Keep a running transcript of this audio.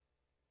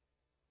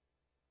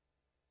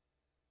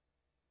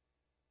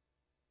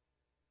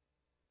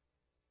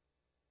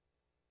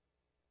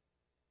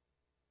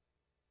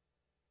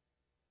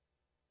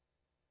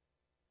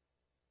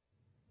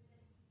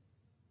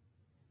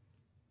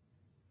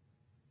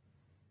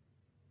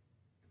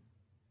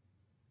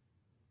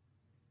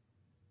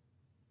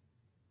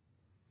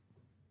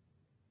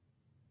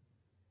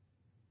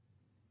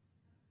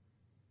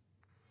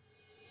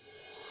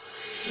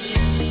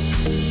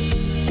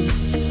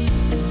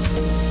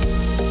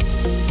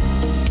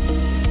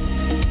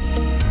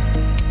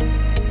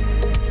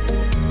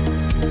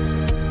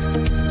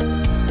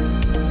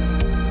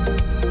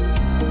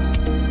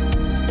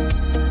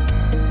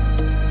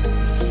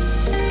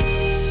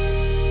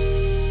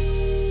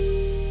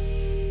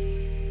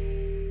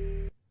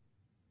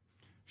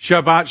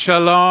Shabbat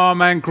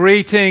Shalom and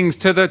greetings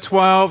to the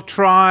 12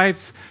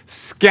 tribes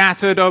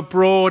scattered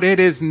abroad. It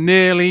is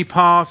nearly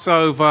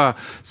Passover,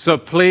 so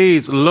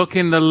please look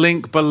in the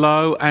link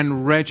below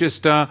and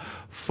register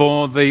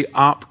for the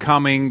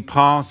upcoming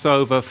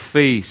Passover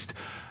feast.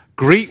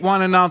 Greet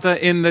one another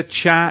in the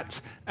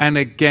chat, and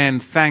again,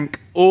 thanks to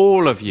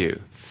all of you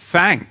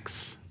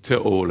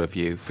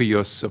for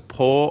your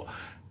support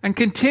and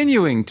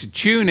continuing to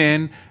tune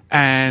in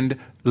and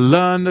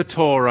learn the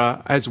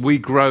Torah as we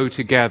grow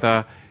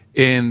together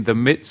in the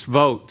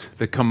mitzvot,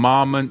 the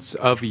commandments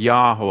of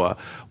Yahweh.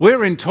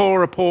 We're in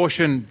Torah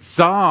portion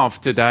Zav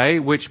today,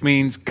 which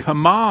means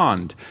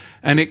command.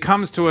 And it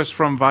comes to us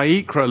from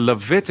Vayikra,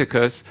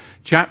 Leviticus,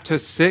 chapter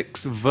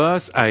 6,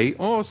 verse 8,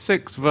 or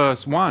 6,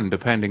 verse 1,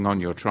 depending on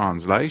your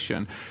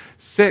translation.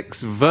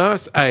 6,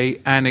 verse 8,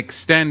 and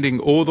extending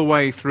all the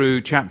way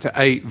through chapter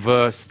 8,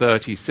 verse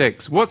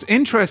 36. What's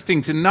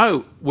interesting to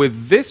note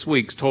with this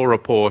week's Torah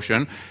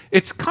portion,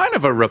 it's kind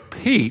of a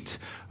repeat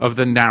of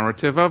the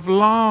narrative of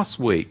last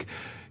week,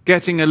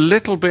 getting a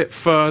little bit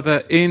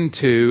further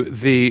into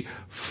the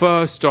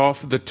first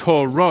off, the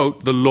Torah,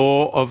 the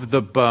law of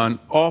the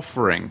burnt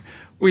offering.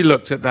 We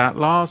looked at that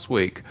last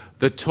week.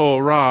 The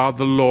Torah,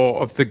 the law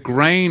of the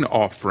grain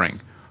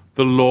offering,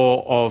 the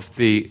law of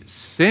the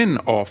sin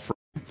offering,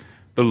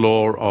 the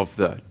law of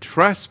the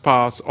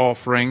trespass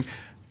offering,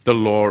 the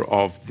law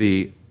of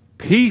the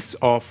peace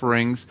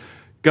offerings,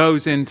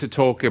 goes into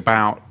talk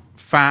about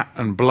fat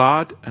and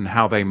blood and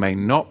how they may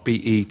not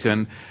be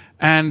eaten,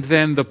 and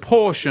then the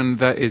portion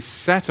that is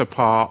set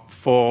apart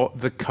for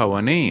the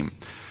Kohanim.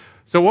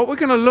 So what we're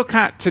going to look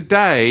at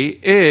today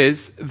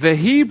is the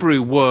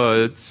Hebrew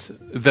words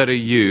that are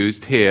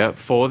used here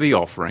for the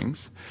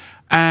offerings,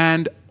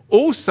 and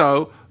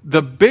also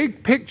the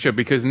big picture,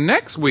 because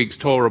next week's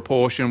Torah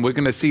portion, we're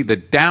going to see the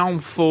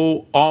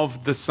downfall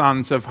of the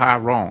sons of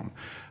Aaron,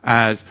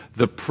 as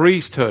the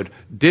priesthood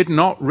did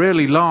not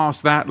really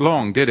last that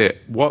long, did it,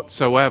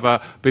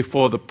 whatsoever,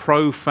 before the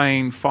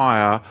profane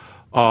fire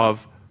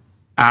of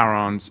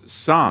Aaron's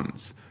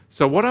sons.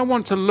 So what I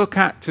want to look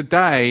at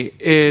today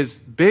is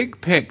big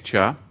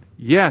picture.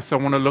 Yes, I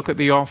want to look at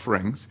the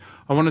offerings.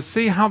 I want to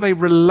see how they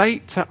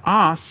relate to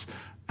us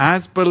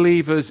as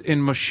believers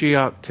in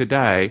Mashiach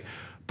today.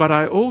 But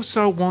I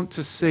also want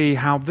to see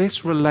how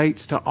this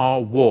relates to our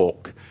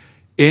walk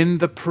in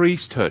the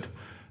priesthood,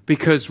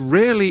 because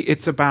really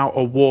it's about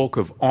a walk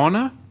of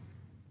honor,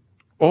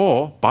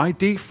 or by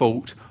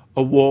default,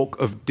 a walk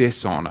of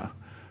dishonor.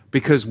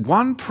 Because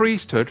one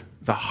priesthood,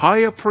 the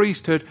higher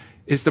priesthood,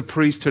 is the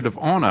priesthood of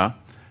honor,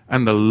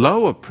 and the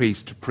lower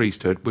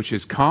priesthood, which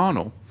is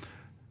carnal,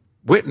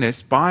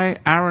 witnessed by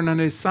Aaron and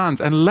his sons.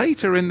 And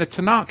later in the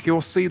Tanakh, you'll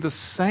see the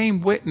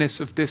same witness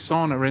of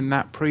dishonor in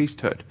that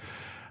priesthood.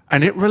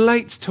 And it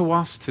relates to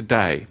us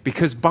today,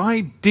 because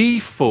by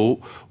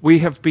default, we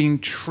have been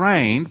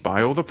trained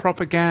by all the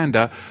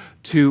propaganda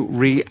to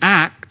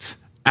react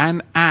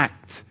and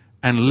act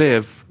and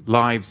live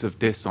lives of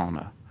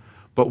dishonor.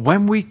 But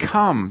when we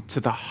come to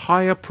the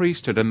higher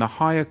priesthood and the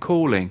higher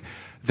calling,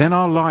 then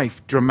our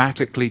life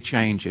dramatically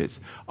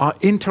changes. Our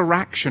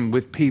interaction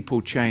with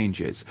people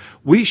changes.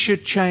 We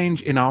should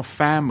change in our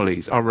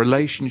families, our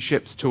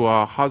relationships to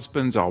our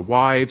husbands, our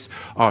wives,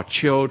 our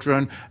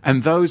children,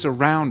 and those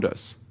around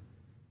us.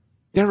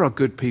 There are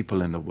good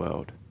people in the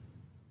world,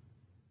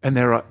 and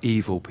there are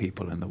evil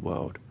people in the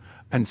world.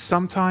 And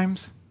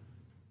sometimes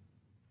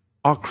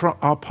our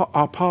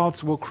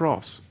paths will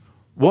cross.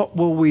 What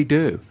will we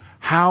do?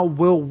 How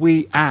will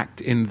we act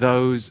in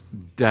those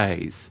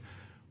days?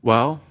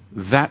 Well,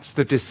 that's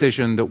the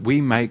decision that we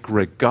make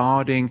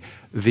regarding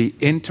the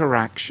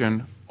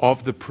interaction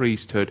of the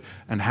priesthood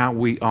and how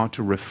we are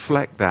to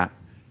reflect that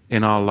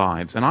in our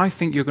lives. And I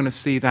think you're going to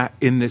see that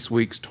in this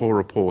week's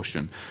Torah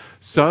portion.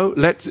 So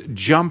let's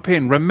jump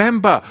in.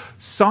 Remember,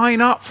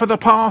 sign up for the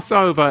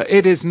Passover.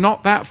 It is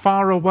not that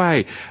far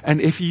away. And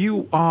if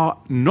you are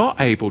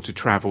not able to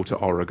travel to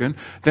Oregon,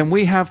 then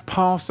we have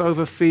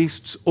Passover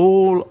feasts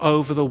all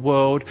over the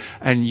world,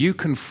 and you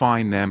can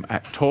find them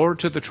at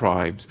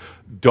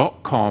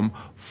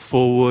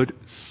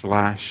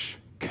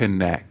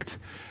TorahToTheTribes.com/connect.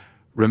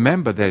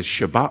 Remember, there's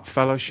Shabbat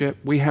Fellowship.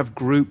 We have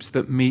groups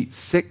that meet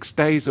 6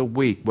 days a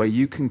week where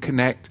you can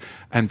connect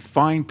and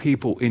find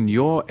people in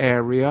your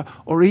area,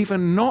 or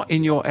even not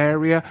in your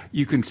area.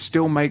 You can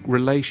still make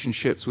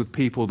relationships with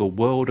people the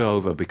world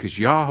over, because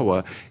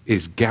Yahweh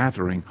is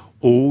gathering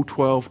all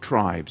 12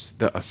 tribes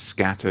that are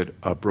scattered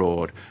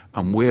abroad.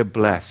 And we're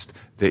blessed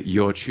that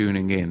you're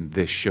tuning in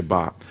this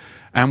Shabbat.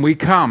 And we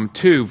come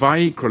to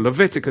Vayikra,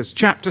 Leviticus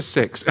chapter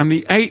 6, and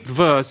the 8th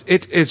verse.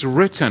 It is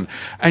written,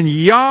 "And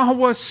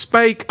Yahweh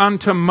spake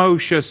unto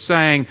Moshe,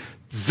 saying,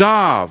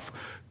 Zav,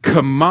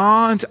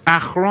 command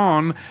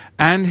Aaron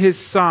and his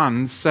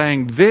sons,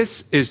 saying,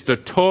 This is the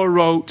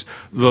Torah,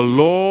 the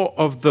law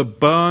of the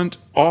burnt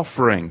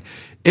offering.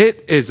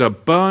 It is a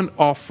burnt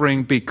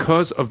offering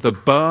because of the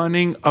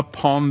burning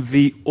upon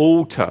the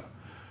altar."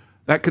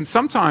 That can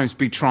sometimes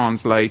be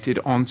translated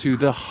onto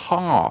the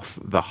hearth,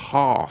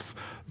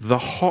 the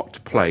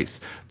hot place.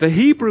 The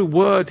Hebrew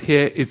word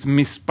here is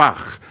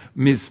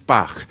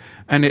mizbach,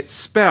 and it's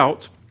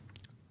spelt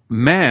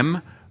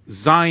mem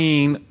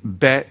zayin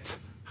bet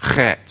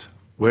chet.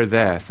 We're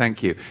there,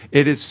 thank you.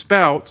 It is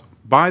spelt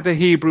by the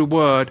Hebrew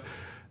word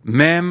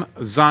mem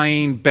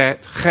zayin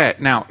bet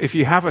chet. Now, if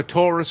you have a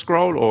Torah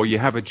scroll or you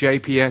have a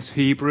JPS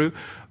Hebrew,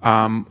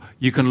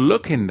 you can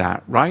look in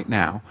that right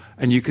now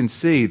and you can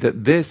see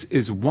that this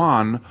is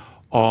one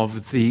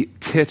of the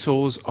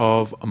titles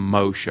of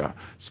Moshe,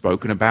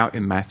 spoken about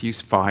in Matthew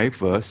 5,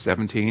 verse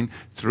 17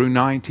 through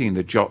 19,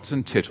 the jots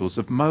and tittles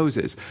of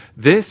Moses.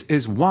 This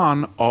is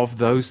one of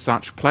those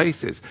such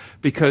places,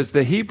 because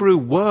the Hebrew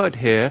word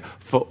here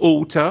for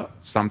altar,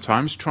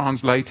 sometimes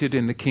translated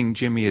in the King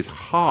Jimmy as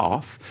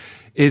half,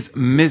 is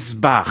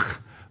mizbach.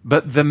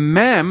 But the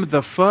mem,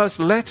 the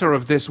first letter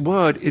of this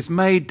word, is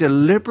made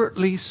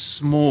deliberately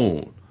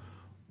small.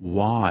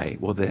 Why?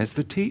 Well, there's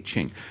the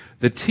teaching.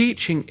 The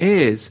teaching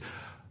is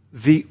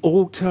the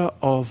altar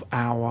of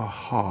our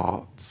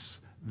hearts.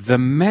 The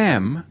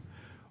mem,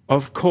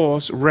 of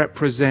course,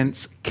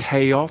 represents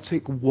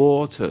chaotic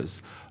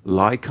waters,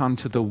 like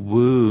unto the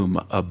womb,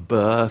 a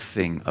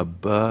birthing,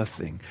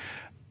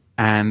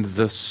 and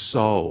the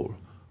soul,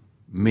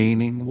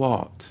 meaning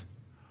what?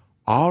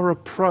 Our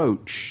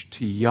approach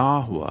to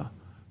Yahweh,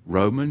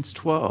 Romans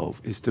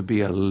 12, is to be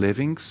a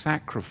living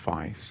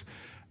sacrifice,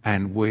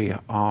 and we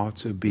are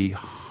to be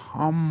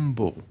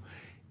humble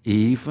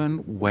even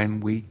when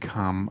we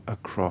come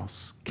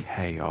across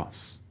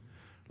chaos.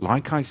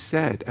 Like I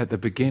said at the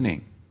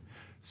beginning,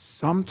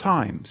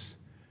 sometimes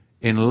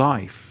in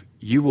life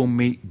you will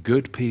meet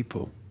good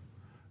people,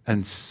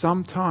 and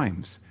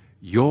sometimes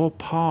your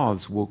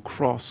paths will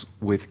cross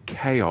with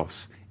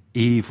chaos,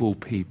 evil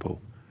people.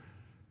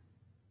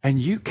 And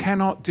you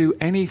cannot do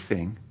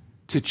anything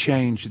to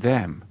change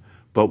them,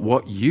 but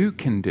what you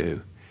can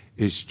do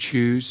is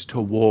choose to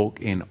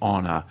walk in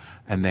honor,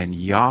 and then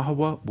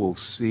Yahweh will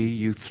see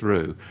you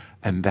through.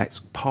 And that's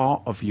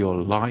part of your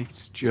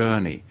life's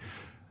journey,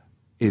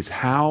 is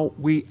how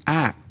we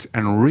act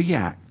and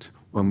react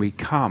when we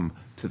come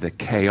to the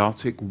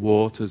chaotic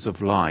waters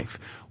of life.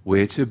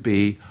 We're to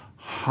be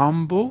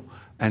humble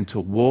and to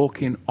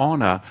walk in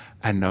honor,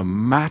 and no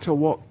matter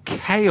what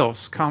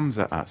chaos comes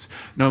at us,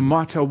 no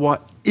matter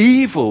what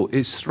evil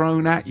is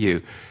thrown at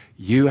you,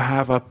 you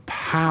have a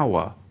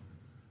power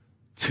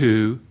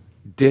to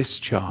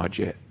discharge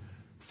it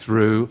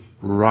through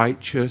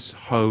righteous,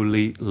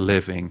 holy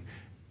living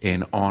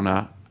in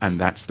honor, and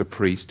that's the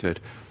priesthood.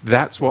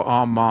 That's what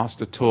our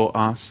Master taught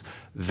us.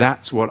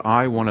 That's what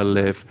I want to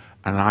live,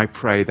 and I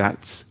pray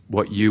that's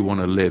what you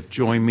want to live.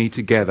 Join me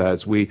together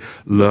as we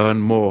learn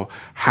more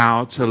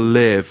how to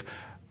live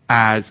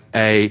as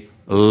a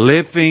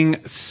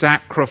living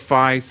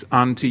sacrifice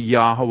unto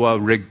Yahweh,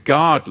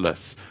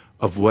 regardless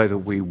of whether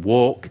we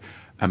walk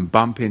and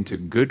bump into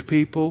good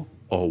people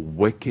or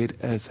wicked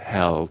as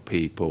hell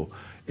people.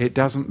 It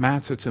doesn't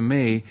matter to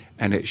me,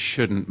 and it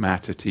shouldn't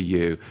matter to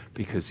you,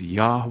 because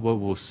Yahweh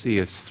will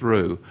see us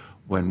through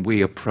when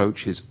we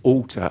approach his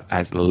altar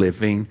as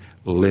living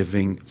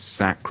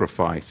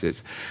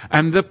sacrifices.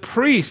 And the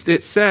priest,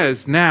 it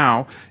says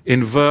now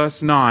in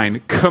verse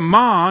 9,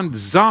 command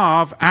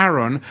Zav,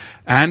 Aaron,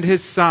 and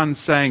his sons,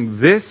 saying,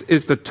 this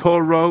is the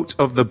Torot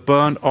of the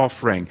burnt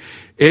offering.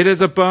 It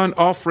is a burnt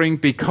offering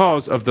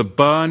because of the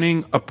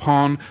burning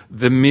upon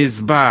the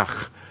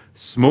Mizbach,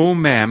 small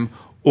mem,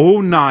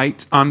 all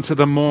night unto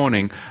the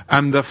morning.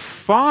 And the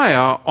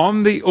fire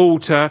on the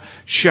altar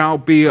shall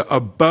be a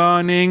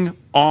burning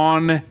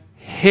on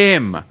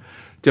him.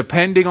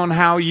 Depending on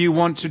how you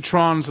want to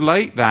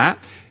translate that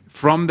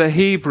from the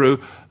Hebrew,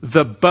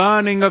 the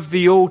burning of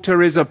the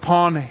altar is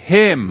upon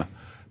him,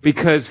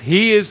 because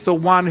he is the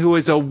one who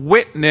is a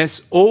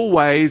witness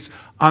always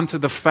unto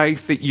the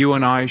faith that you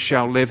and I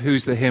shall live.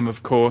 Who's the him?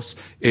 Of course,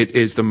 it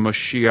is the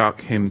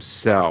Mashiach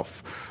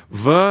himself.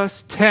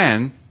 Verse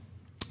 10,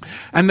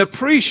 and the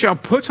priest shall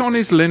put on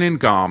his linen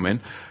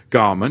garment,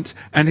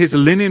 and his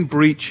linen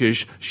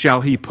breeches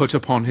shall he put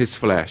upon his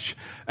flesh,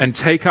 and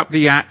take up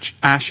the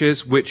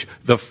ashes which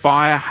the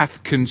fire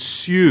hath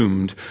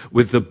consumed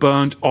with the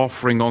burnt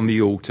offering on the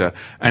altar,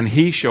 and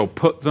he shall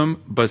put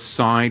them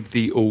beside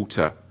the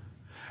altar.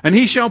 And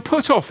he shall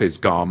put off his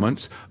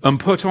garments, and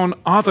put on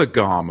other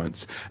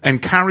garments,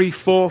 and carry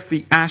forth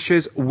the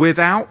ashes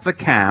without the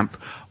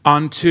camp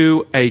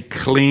unto a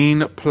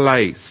clean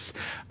place.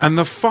 And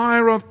the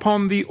fire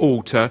upon the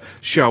altar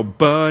shall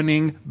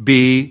burning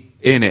be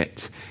in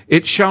it.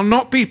 It shall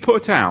not be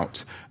put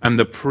out, and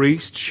the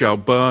priest shall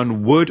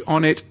burn wood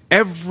on it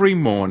every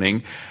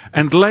morning,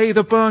 and lay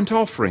the burnt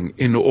offering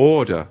in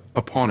order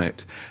upon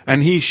it.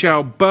 And he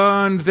shall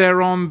burn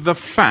thereon the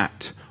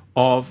fat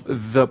of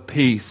the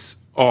peace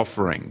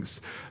offerings.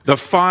 The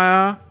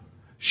fire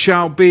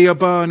shall be a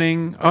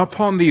burning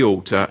upon the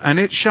altar, and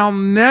it shall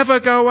never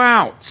go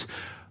out.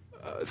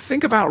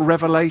 Think about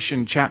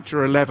Revelation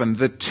chapter 11.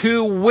 The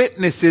two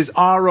witnesses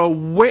are a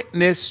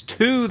witness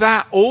to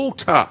that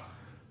altar.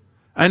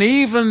 And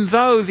even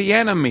though the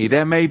enemy,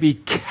 there may be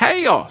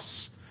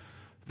chaos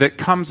that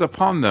comes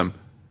upon them,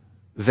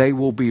 they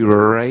will be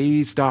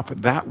raised up.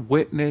 That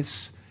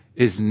witness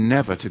is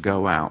never to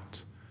go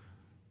out.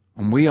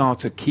 And we are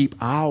to keep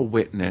our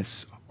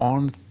witness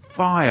on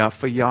fire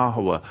for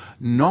Yahweh,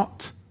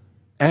 not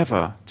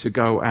ever to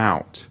go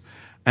out.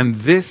 And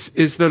this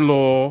is the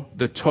law,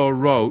 the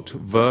Torah,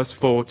 verse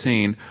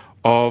 14,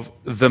 of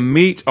the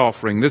meat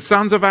offering. The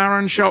sons of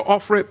Aaron shall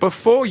offer it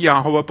before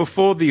Yahweh,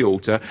 before the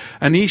altar,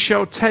 and he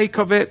shall take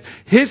of it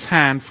his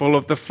handful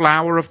of the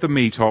flour of the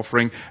meat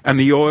offering, and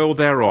the oil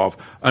thereof,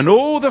 and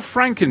all the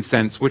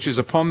frankincense which is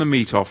upon the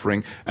meat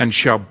offering, and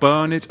shall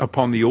burn it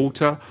upon the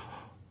altar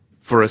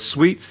for a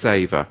sweet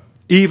savour,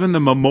 even the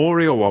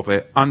memorial of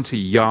it unto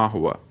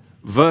Yahweh.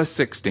 Verse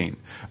 16,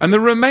 and the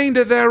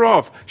remainder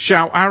thereof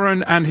shall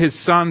Aaron and his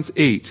sons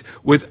eat.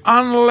 With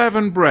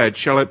unleavened bread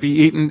shall it be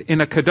eaten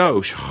in a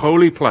kadosh,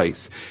 holy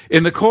place.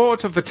 In the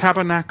court of the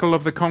tabernacle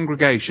of the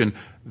congregation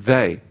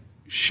they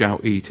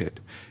shall eat it.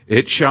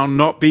 It shall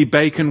not be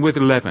baken with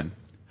leaven.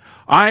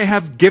 I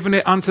have given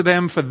it unto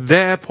them for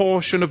their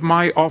portion of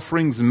my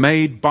offerings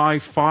made by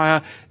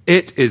fire.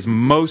 It is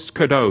most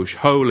kadosh,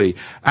 holy,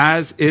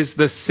 as is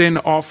the sin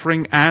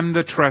offering and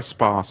the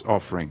trespass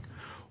offering.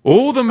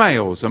 All the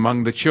males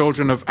among the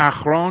children of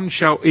Aaron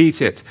shall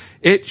eat it.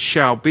 It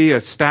shall be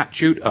a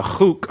statute, a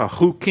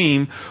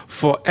chukim,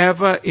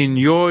 forever in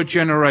your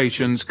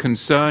generations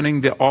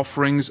concerning the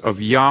offerings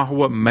of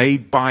Yahweh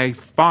made by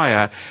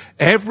fire.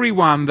 Every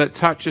one that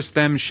toucheth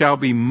them shall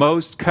be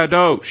most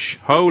kadosh,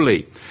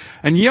 holy.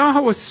 And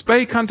Yahweh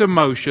spake unto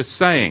Moshe,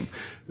 saying,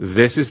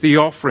 this is the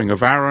offering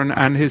of Aaron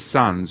and his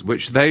sons,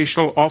 which they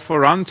shall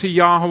offer unto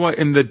Yahweh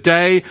in the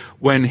day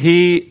when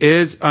he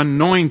is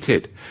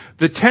anointed.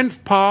 The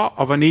 10th part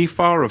of an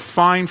ephah of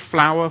fine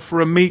flour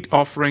for a meat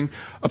offering,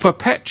 a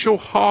perpetual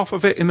half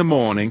of it in the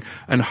morning,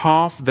 and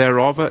half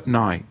thereof at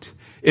night.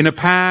 In a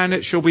pan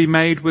it shall be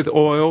made with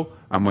oil,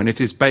 and when it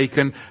is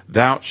baken,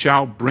 thou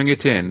shalt bring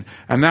it in.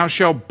 And thou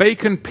shalt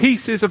baken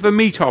pieces of the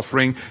meat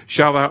offering,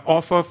 shalt thou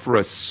offer for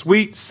a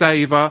sweet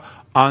savour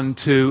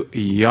unto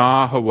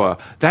Yahweh.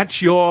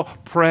 That's your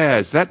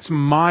prayers. That's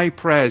my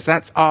prayers.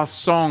 That's our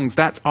songs.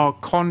 That's our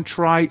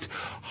contrite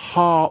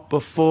heart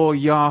before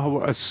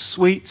Yahweh. A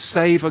sweet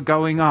savor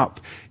going up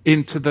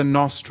into the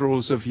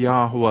nostrils of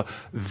Yahweh.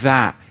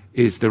 That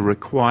is the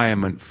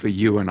requirement for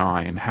you and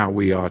I and how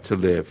we are to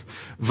live.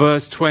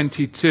 Verse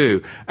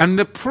 22, and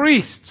the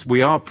priests,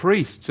 we are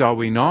priests, are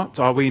we not?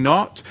 Are we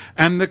not?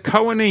 And the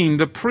Kohanim,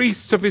 the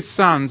priests of his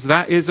sons,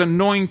 that is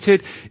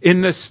anointed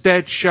in the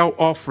stead, shall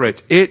offer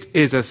it. It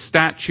is a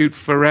statute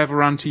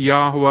forever unto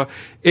Yahweh.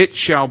 It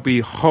shall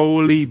be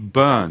wholly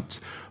burnt.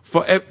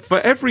 For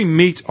every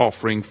meat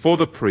offering for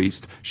the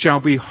priest shall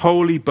be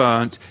wholly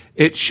burnt.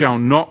 It shall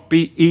not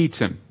be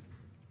eaten.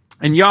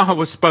 And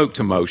Yahweh spoke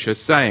to Moshe,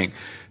 saying,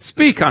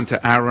 speak unto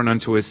Aaron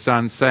and to his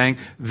sons, saying,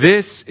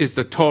 this is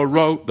the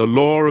Torah, the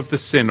law of the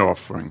sin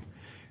offering.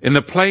 In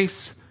the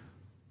place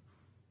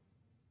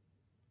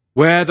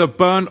where the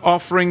burnt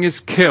offering is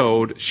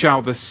killed,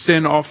 shall the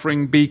sin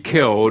offering be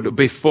killed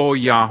before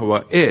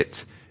Yahweh.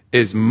 It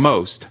is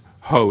most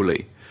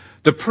holy.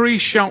 The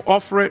priest shall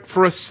offer it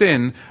for a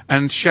sin,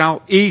 and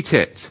shall eat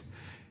it.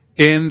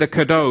 In the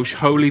kadosh,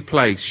 holy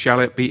place, shall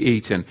it be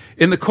eaten.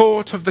 In the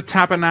court of the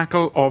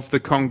tabernacle of the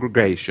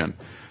congregation.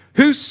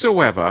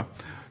 Whosoever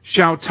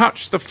shall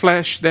touch the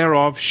flesh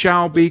thereof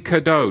shall be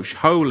kadosh,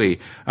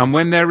 holy. And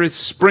when there is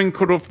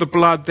sprinkled of the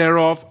blood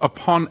thereof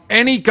upon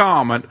any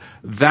garment,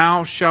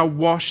 thou shalt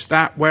wash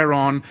that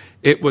whereon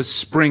it was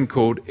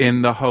sprinkled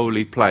in the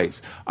holy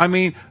place. I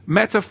mean,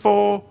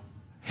 metaphor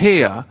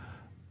here,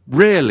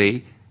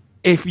 really,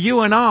 if you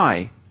and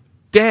I,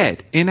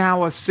 dead in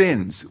our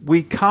sins,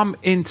 we come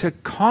into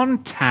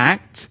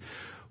contact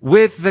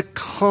with the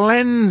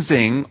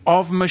cleansing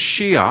of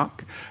Mashiach,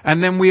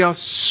 and then we are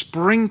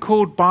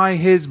sprinkled by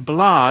his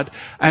blood,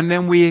 and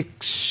then we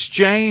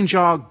exchange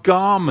our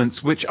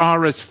garments, which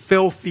are as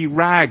filthy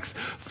rags,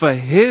 for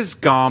his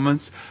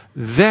garments,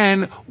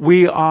 then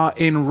we are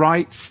in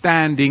right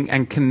standing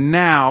and can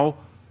now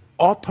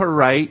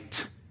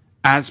operate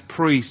as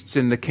priests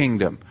in the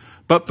kingdom.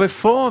 But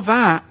before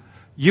that,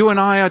 you and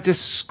I are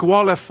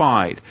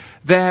disqualified.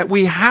 There,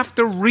 we have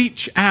to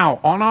reach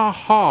out on our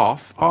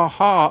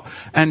heart,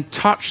 and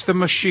touch the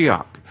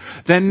Mashiach.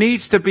 There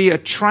needs to be a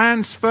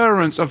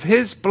transference of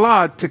his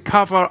blood to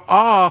cover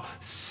our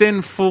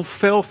sinful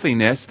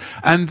filthiness,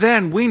 and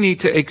then we need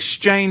to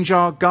exchange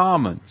our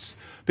garments,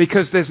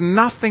 because there's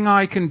nothing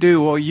I can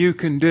do or you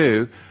can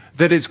do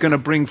that is going to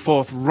bring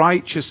forth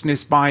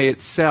righteousness by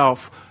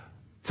itself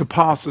to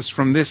pass us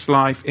from this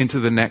life into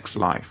the next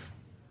life.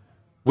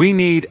 We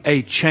need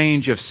a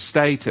change of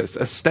status,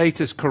 a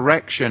status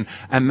correction,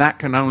 and that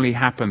can only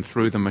happen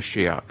through the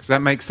Mashiach. Does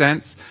that make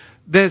sense?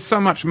 There's so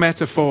much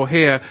metaphor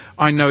here,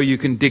 I know you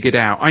can dig it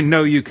out. I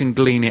know you can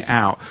glean it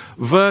out.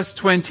 Verse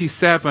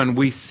 27,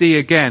 we see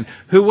again,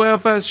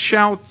 whoever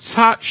shall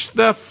touch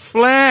the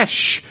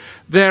flesh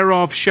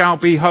thereof shall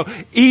be whole.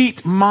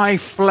 Eat my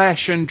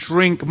flesh and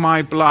drink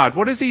my blood.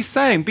 What is he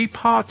saying? Be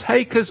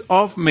partakers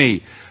of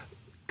me.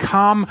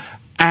 Come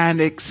and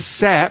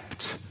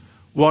accept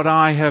what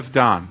I have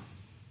done.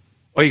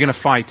 Or you're going to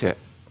fight it.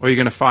 Or are you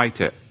going to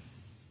fight it?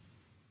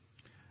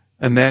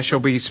 And there shall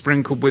be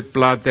sprinkled with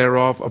blood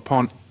thereof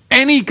upon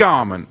any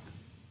garment.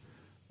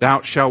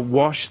 Thou shalt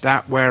wash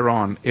that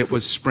whereon it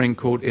was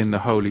sprinkled in the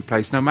holy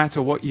place. No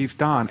matter what you've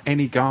done,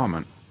 any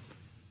garment.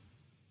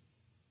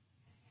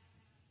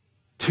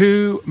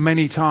 Too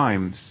many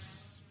times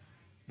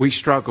we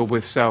struggle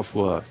with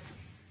self-worth.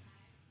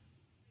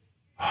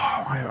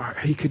 Oh,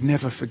 he could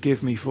never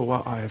forgive me for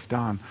what I have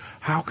done.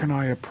 How can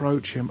I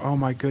approach him? Oh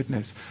my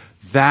goodness.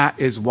 That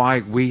is why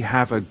we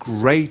have a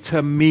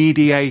greater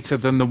mediator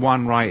than the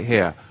one right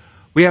here.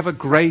 We have a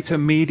greater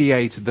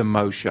mediator than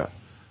Moshe.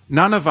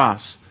 None of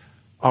us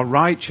are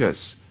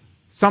righteous.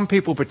 Some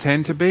people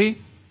pretend to be.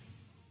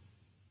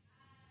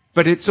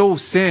 But it's all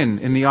sin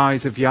in the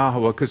eyes of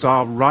Yahweh because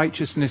our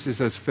righteousness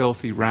is as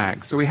filthy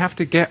rags. So we have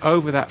to get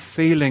over that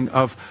feeling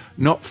of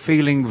not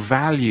feeling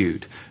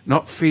valued,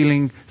 not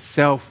feeling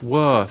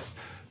self-worth,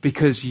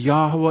 because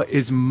Yahweh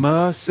is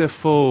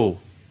merciful.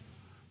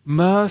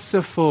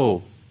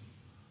 Merciful.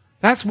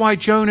 That's why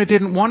Jonah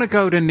didn't want to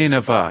go to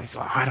Nineveh. He's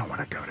like, I don't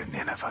want to go to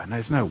Nineveh. And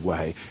there's no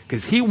way.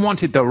 Because he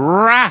wanted the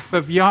wrath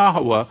of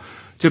Yahweh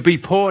to be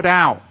poured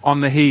out on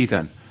the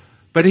heathen.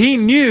 But he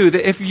knew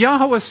that if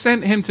Yahweh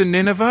sent him to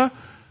Nineveh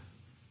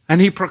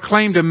and he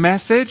proclaimed a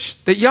message,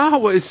 that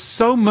Yahweh is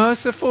so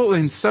merciful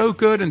and so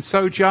good and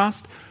so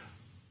just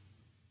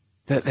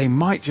that they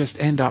might just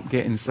end up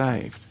getting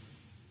saved.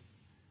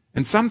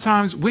 And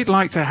sometimes we'd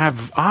like to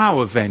have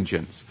our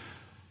vengeance.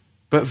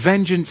 But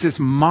vengeance is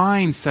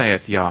mine,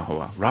 saith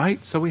Yahweh,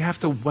 right? So we have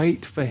to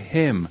wait for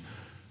him.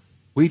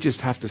 We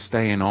just have to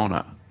stay in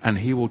honor, and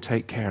he will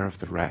take care of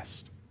the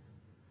rest.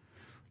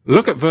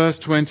 Look at verse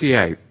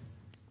 28.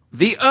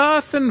 The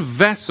earthen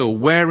vessel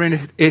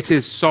wherein it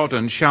is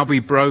sodden shall be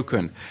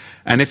broken,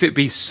 and if it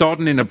be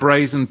sodden in a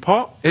brazen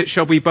pot, it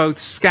shall be both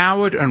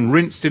scoured and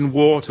rinsed in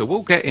water.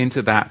 We'll get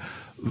into that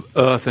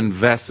earthen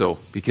vessel,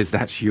 because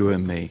that's you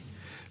and me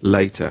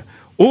later.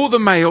 All the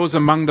males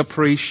among the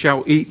priests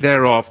shall eat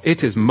thereof.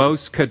 It is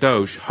most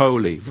kadosh,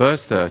 holy.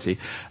 Verse 30.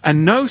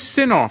 And no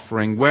sin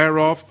offering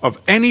whereof of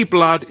any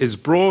blood is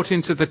brought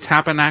into the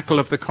tabernacle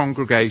of the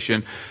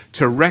congregation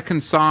to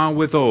reconcile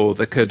withal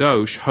the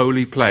kadosh,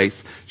 holy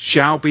place,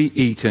 shall be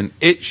eaten.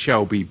 It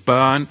shall be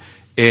burned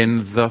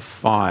in the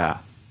fire.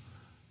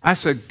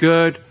 That's a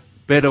good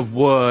bit of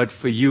word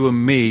for you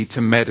and me to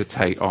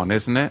meditate on,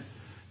 isn't it?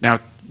 Now,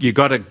 you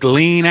got to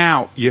glean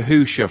out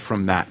Yahusha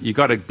from that. You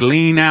got to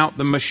glean out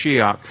the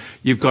Mashiach.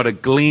 You've got to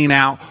glean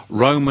out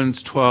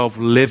Romans 12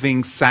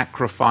 living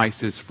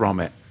sacrifices from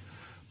it.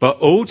 But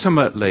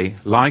ultimately,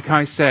 like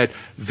I said,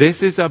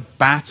 this is a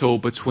battle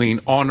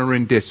between honor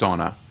and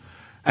dishonor.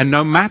 And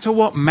no matter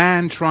what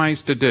man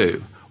tries to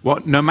do,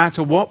 no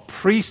matter what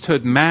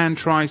priesthood man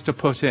tries to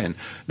put in,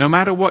 no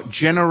matter what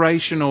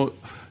generational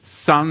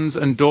sons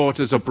and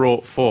daughters are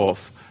brought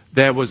forth,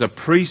 there was a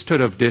priesthood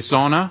of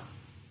dishonor.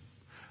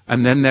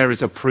 And then there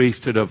is a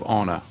priesthood of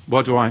honor.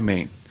 What do I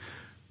mean?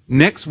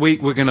 Next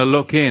week, we're going to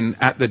look in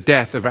at the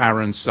death of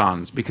Aaron's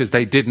sons, because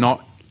they did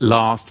not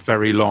last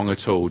very long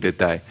at all, did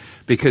they?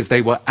 Because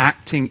they were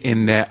acting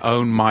in their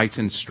own might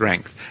and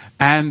strength.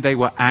 And they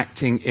were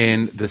acting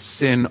in the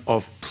sin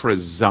of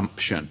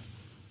presumption.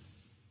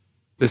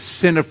 The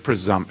sin of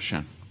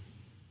presumption.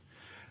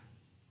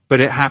 But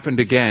it happened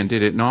again,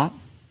 did it not?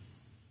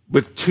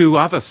 With two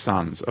other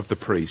sons of the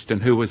priest.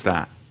 And who was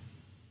that?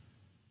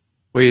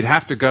 Well, you'd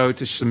have to go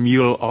to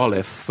Samuel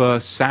Olive,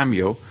 1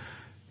 Samuel,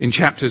 in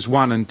chapters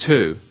 1 and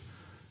 2.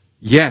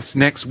 Yes,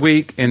 next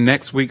week, in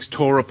next week's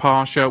Torah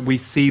Parsha, we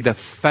see the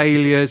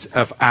failures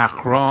of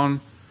Aaron,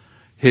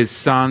 his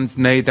sons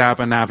Nadab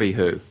and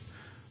Abihu.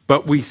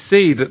 But we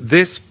see that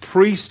this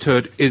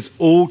priesthood is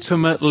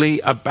ultimately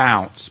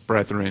about,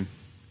 brethren,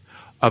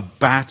 a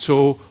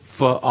battle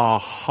for our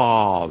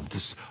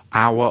hearths,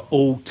 our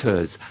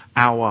altars,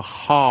 our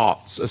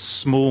hearts, a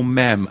small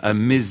mem, a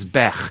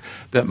mizbech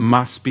that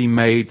must be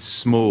made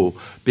small,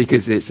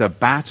 because it's a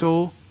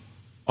battle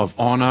of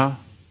honor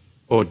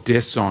or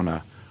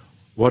dishonor.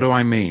 What do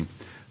I mean?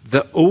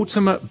 The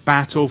ultimate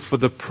battle for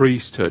the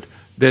priesthood.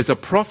 There's a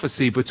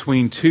prophecy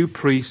between two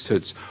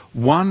priesthoods,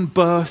 one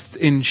birthed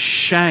in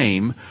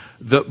shame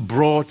that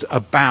brought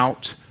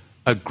about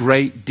a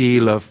great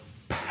deal of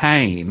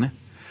pain.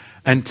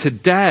 And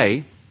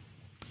today,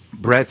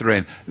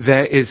 brethren,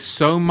 there is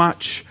so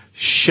much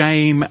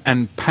shame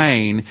and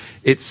pain,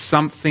 it's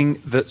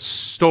something that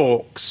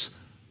stalks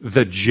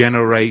the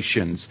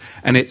generations.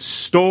 And it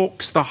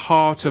stalks the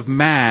heart of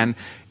man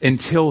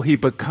until he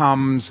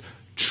becomes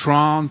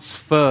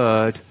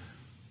transferred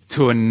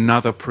to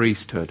another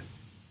priesthood.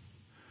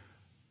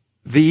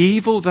 The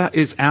evil that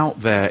is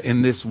out there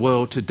in this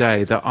world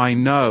today that I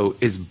know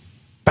is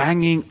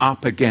banging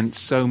up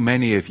against so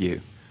many of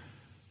you,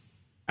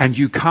 and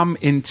you come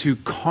into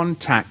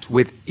contact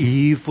with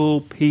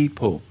evil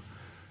people,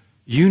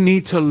 you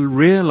need to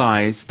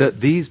realize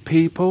that these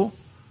people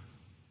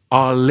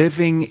are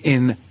living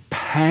in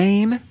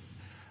pain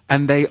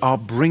and they are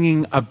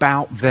bringing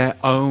about their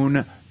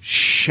own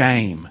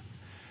shame,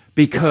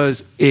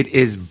 because it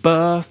is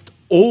birthed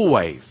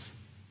always,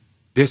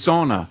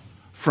 dishonor,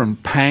 from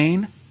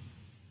pain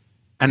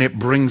and it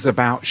brings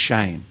about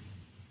shame.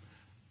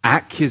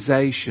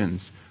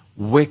 Accusations,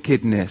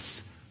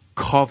 wickedness,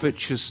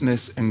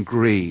 covetousness, and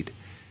greed.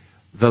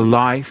 The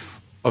life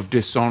of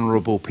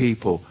dishonorable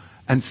people.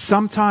 And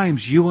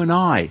sometimes you and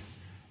I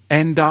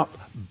end up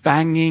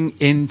banging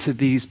into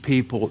these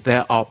people.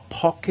 There are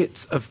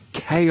pockets of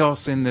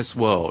chaos in this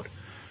world.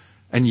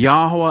 And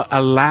Yahweh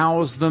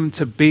allows them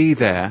to be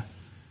there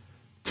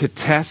to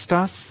test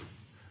us,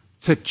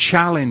 to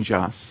challenge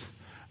us,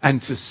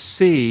 and to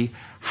see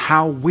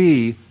how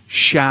we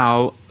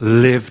shall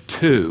live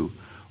too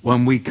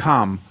when we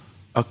come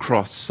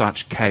across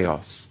such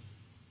chaos.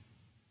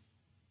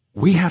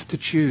 We have to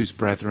choose,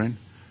 brethren.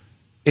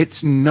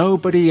 It's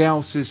nobody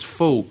else's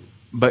fault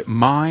but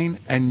mine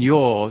and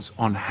yours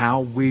on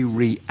how we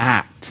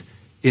react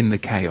in the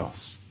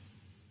chaos.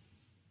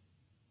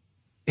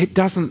 It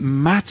doesn't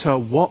matter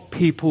what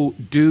people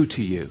do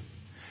to you.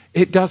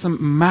 It doesn't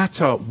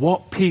matter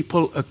what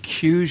people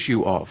accuse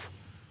you of.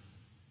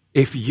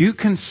 If you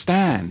can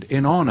stand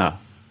in honor,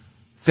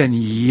 then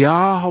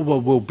Yahweh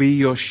will be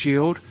your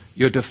shield,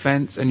 your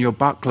defense, and your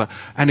buckler,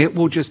 and it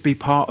will just be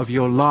part of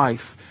your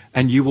life,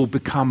 and you will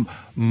become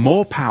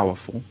more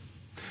powerful,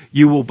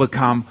 you will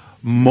become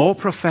more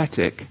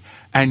prophetic,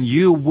 and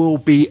you will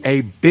be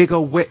a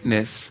bigger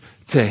witness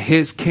to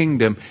his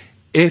kingdom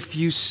if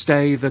you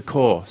stay the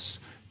course.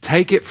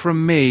 Take it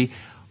from me,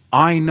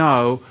 I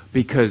know,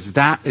 because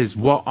that is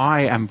what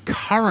I am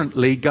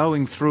currently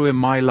going through in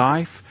my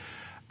life.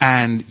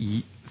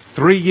 And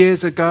 3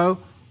 years ago,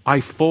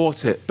 I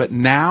fought it, but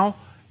now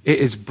it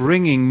is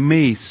bringing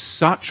me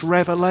such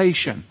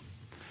revelation,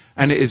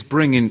 and it is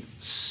bringing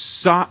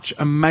such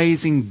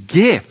amazing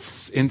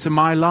gifts into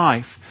my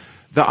life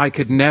that I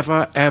could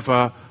never,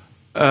 ever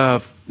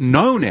have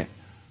known it.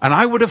 And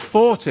I would have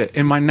fought it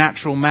in my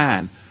natural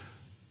man.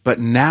 But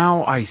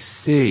now I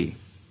see,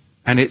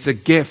 and it's a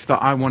gift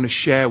that I want to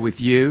share with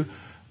you.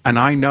 And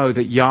I know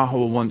that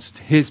Yahweh wants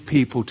his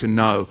people to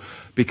know,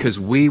 because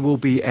we will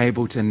be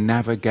able to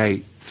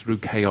navigate through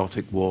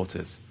chaotic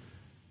waters.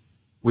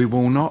 We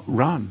will not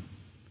run.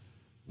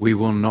 We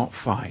will not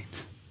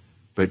fight.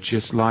 But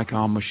just like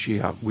our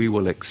Mashiach, we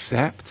will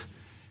accept,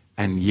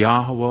 and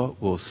Yahweh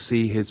will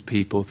see his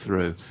people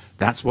through.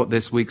 That's what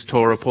this week's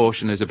Torah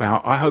portion is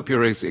about. I hope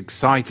you're as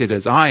excited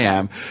as I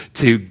am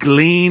to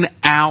glean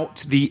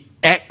out the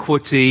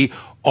equity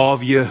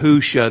of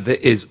Yahusha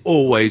that is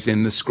always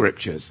in the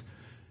scriptures.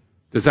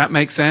 Does that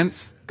make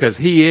sense? Because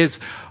he is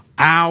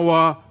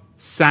our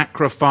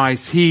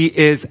sacrifice. He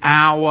is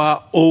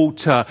our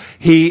altar.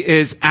 He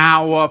is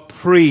our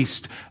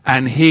priest.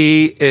 And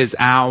he is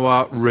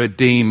our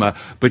redeemer.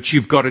 But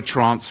you've got to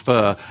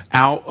transfer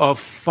out of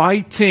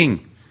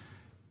fighting,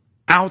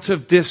 out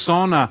of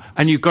dishonor,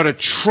 and you've got to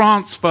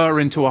transfer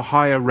into a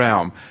higher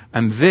realm.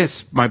 And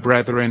this, my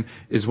brethren,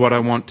 is what I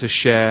want to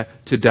share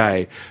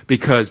today.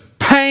 Because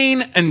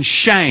pain and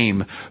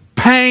shame,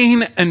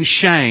 pain and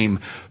shame,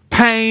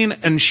 pain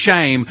and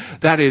shame,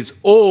 that is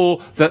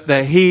all that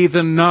the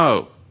heathen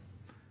know.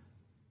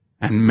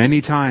 And many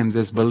times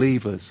as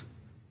believers,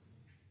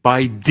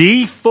 by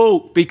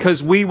default,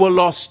 because we were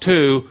lost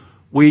too,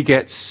 we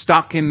get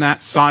stuck in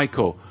that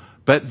cycle.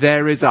 But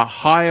there is a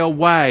higher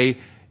way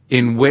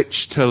in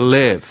which to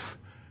live,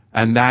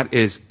 and that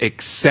is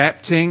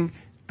accepting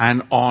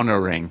and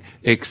honoring,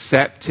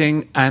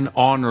 accepting and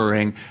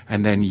honoring.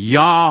 And then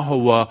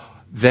Yahweh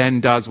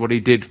then does what he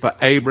did for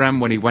Abraham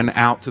when he went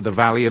out to the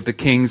Valley of the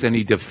Kings and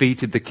he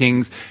defeated the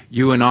kings.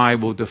 You and I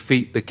will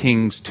defeat the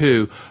kings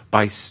too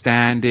by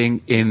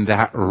standing in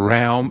that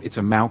realm. It's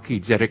a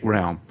Melchizedek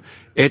realm.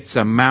 It's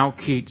a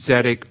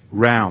Melchizedek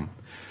realm.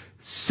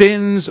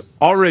 Sin's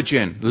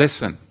origin,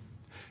 listen,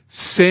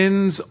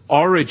 sin's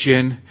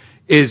origin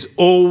is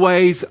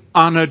always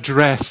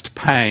unaddressed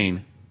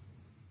pain.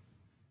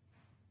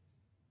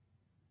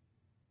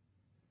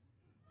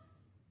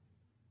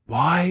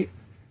 Why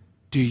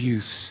do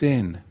you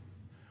sin?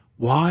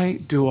 Why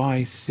do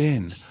I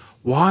sin?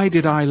 Why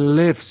did I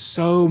live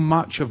so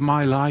much of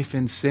my life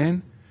in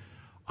sin?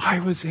 I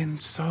was in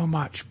so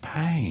much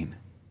pain.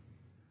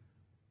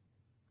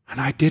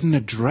 And I didn't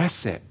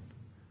address it.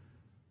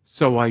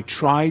 So I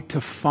tried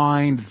to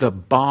find the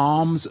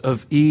balms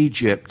of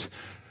Egypt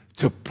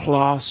to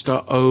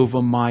plaster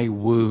over my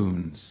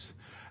wounds.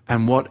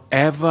 And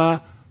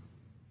whatever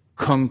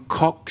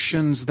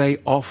concoctions they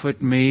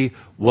offered me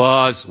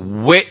was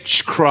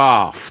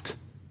witchcraft.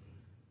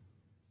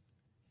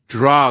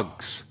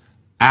 Drugs,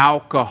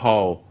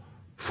 alcohol,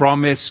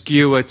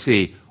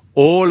 promiscuity,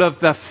 all of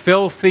the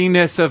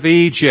filthiness of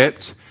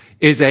Egypt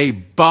is a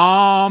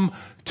balm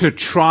to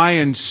try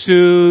and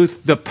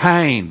soothe the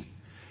pain.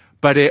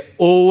 But it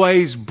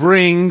always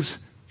brings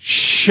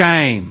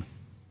shame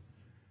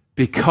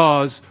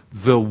because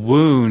the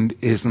wound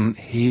isn't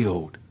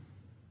healed.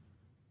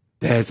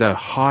 There's a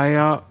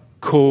higher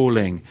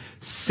calling.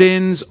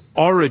 Sin's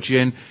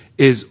origin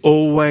is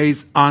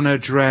always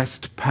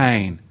unaddressed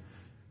pain.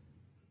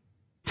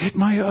 Did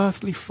my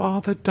earthly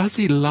father, does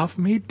he love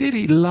me? Did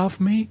he love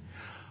me?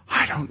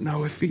 I don't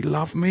know if he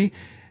loved me.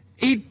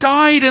 He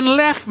died and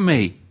left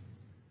me.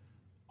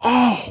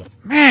 Oh,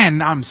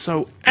 man, I'm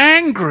so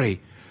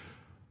angry.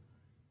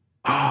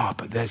 Ah,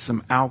 but there's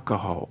some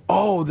alcohol.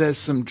 Oh, there's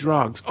some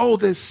drugs. Oh,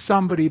 there's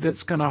somebody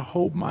that's going to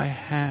hold my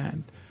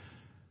hand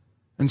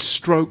and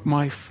stroke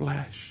my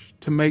flesh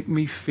to make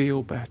me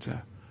feel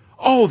better.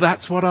 Oh,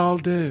 that's what I'll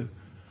do.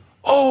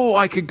 Oh,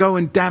 I could go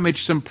and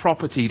damage some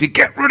property to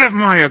get rid of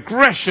my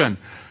aggression.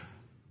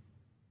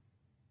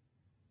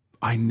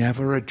 I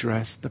never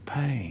addressed the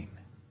pain,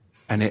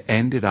 and it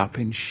ended up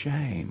in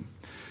shame.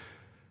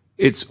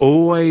 It's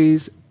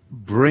always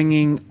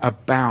bringing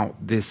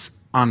about this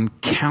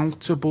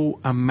uncountable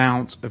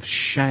amount of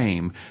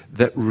shame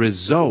that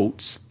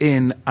results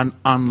in an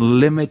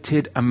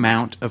unlimited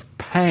amount of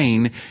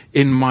pain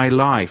in my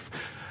life.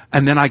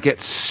 And then I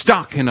get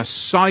stuck in a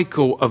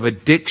cycle of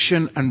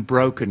addiction and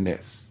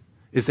brokenness.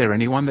 Is there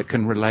anyone that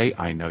can relate?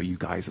 I know you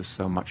guys are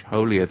so much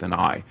holier than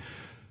I,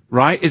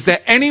 right? Is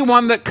there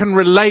anyone that can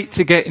relate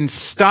to getting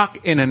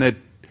stuck in a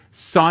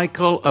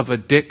cycle of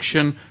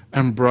addiction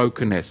and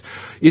brokenness?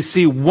 You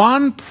see,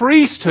 one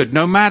priesthood,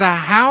 no matter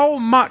how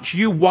much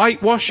you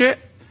whitewash it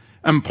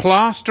and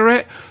plaster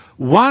it,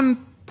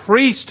 one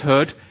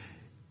priesthood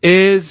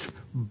is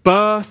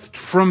birthed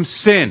from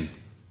sin.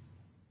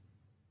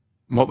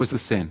 What was the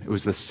sin? It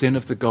was the sin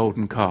of the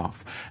golden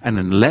calf. And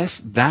unless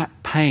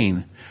that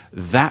pain,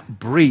 that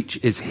breach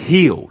is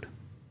healed,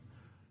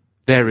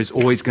 there is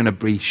always going to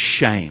be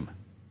shame.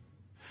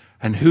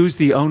 And who's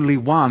the only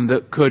one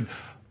that could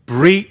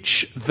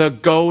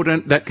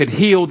that could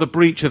heal the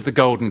breach of the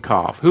golden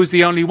calf? Who's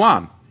the only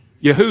one?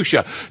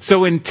 Yahushua.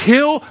 So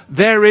until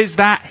there is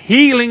that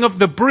healing of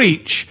the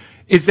breach,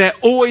 is there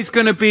always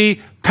going to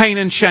be pain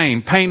and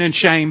shame, pain and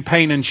shame,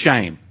 pain and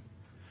shame?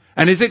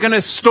 And is it going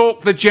to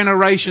stalk the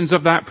generations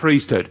of that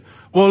priesthood?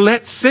 Well,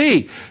 let's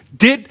see.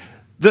 Did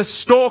the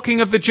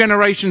stalking of the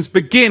generations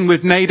begin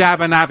with Nadab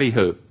and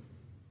Abihu?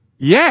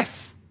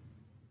 Yes.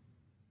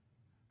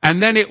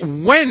 And then it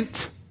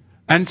went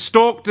and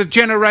stalked the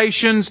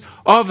generations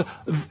of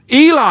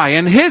Eli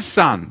and his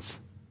sons.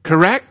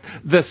 Correct?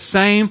 The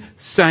same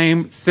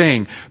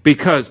thing.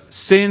 Because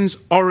sin's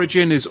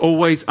origin is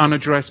always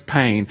unaddressed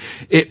pain.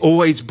 It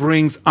always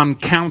brings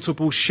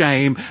uncountable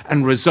shame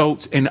and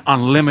results in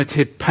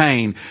unlimited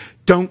pain.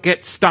 Don't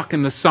get stuck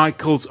in the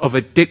cycles of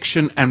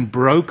addiction and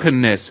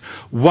brokenness.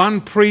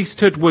 One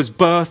priesthood was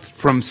birthed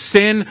from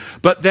sin,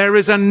 but there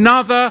is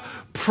another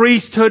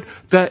priesthood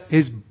that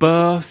is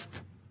birthed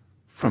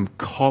from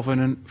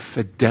covenant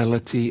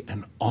fidelity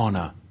and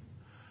honor.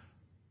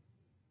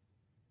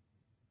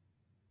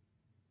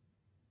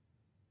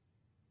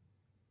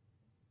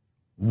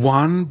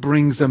 One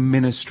brings a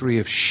ministry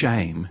of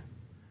shame,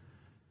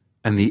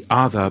 and the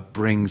other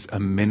brings a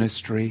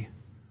ministry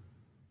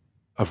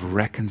of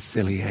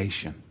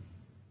reconciliation.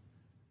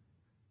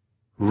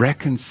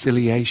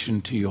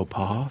 Reconciliation to your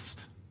past,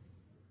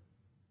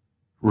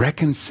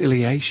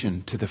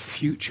 reconciliation to the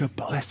future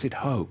blessed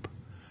hope,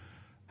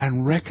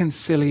 and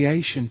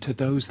reconciliation to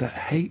those that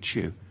hate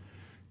you,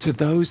 to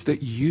those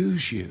that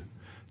use you,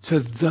 to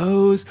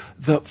those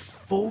that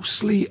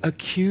falsely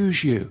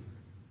accuse you.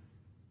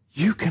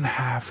 You can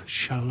have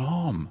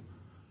shalom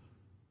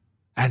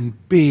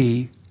and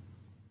be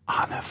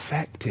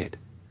unaffected.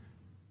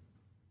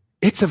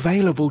 It's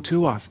available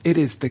to us. It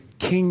is the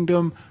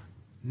kingdom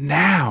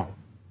now.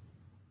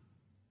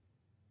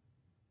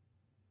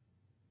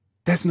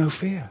 There's no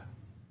fear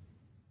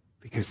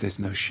because there's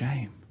no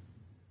shame.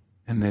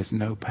 And there's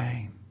no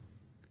pain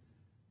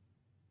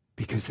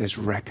because there's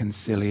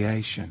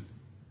reconciliation.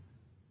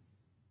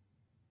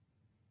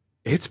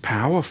 It's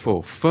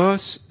powerful. 1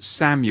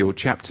 Samuel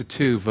chapter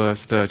 2,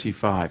 verse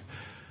 35.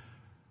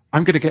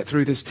 I'm going to get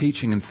through this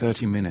teaching in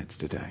 30 minutes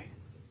today.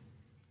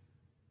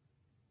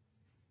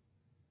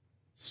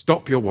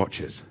 Stop your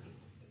watches.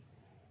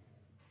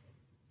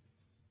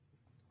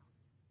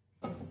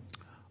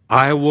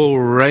 I will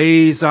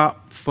raise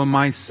up for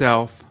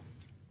myself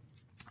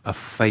a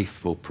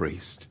faithful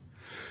priest,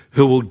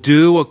 who will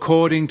do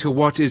according to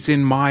what is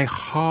in my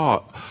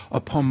heart,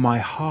 upon my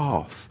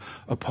hearth,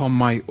 upon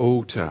my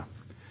altar.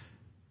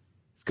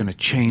 It's going to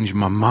change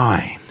my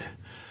mind.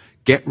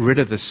 Get rid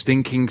of the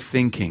stinking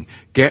thinking.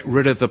 Get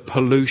rid of the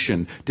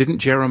pollution. Didn't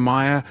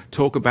Jeremiah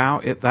talk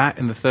about that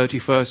in the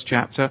 31st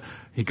chapter?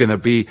 He's going to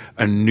be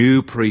a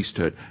new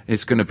priesthood.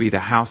 It's going to be the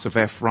house of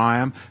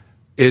Ephraim,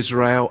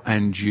 Israel,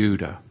 and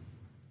Judah.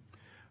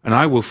 And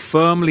I will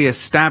firmly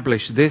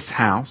establish this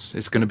house.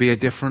 It's going to be a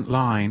different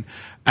line.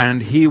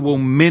 And he will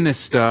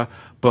minister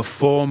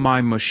before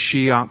my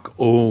Mashiach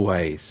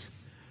always.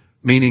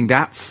 Meaning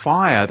that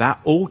fire,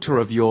 that altar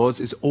of yours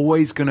is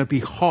always going to be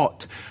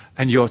hot.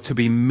 And you're to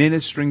be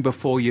ministering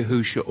before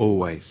Yahushua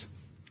always.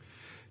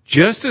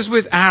 Just as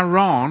with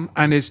Aaron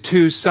and his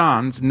two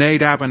sons,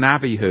 Nadab and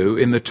Abihu,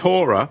 in the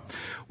Torah,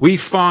 we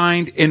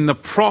find in the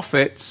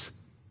prophets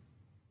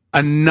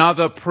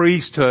another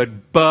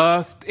priesthood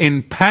birthed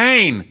in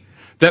pain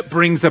that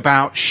brings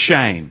about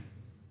shame,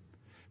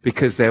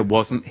 because there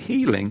wasn't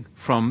healing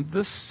from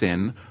the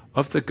sin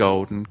of the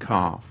golden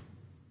calf.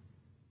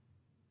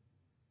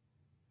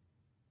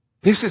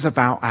 This is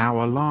about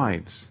our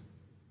lives.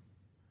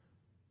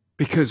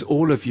 Because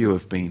all of you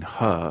have been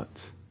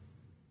hurt.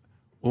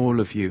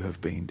 All of you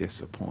have been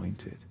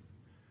disappointed.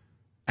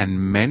 And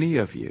many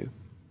of you,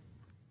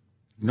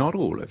 not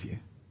all of you,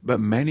 but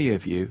many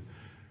of you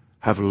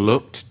have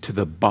looked to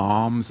the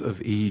balms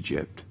of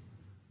Egypt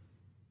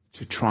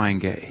to try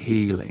and get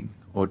healing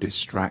or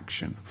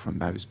distraction from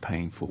those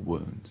painful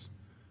wounds.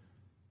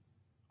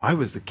 I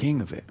was the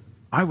king of it.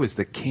 I was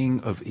the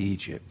king of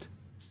Egypt.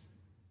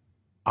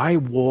 I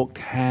walked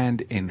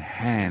hand in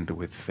hand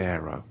with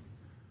Pharaoh,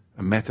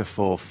 a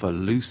metaphor for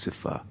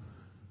Lucifer,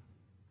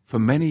 for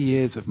many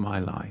years of my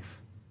life.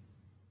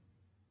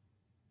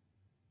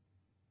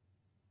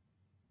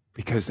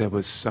 Because there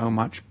was so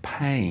much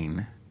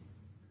pain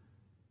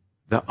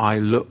that I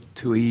looked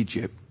to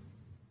Egypt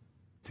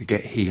to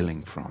get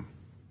healing from.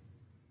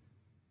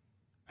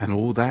 And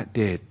all that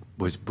did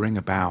was bring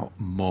about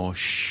more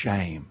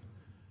shame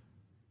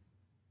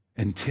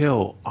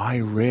until I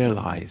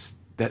realized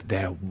that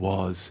there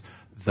was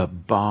the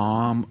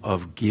balm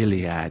of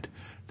Gilead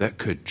that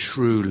could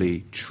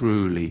truly,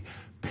 truly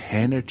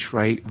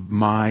penetrate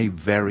my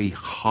very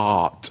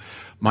heart,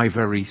 my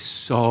very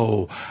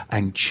soul,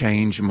 and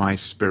change my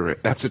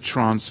spirit. That's a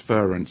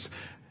transference.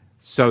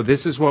 So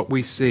this is what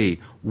we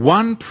see.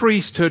 One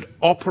priesthood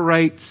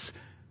operates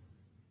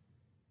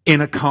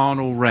in a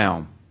carnal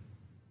realm,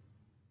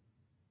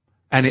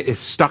 and it is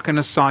stuck in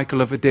a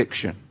cycle of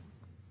addiction.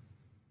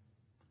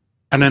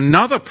 And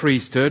another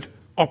priesthood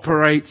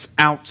operates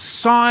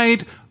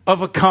outside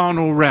of a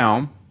carnal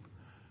realm,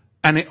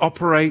 and it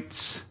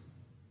operates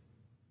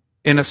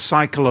in a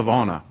cycle of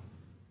honor.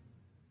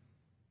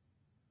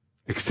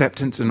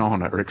 Acceptance and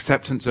honor,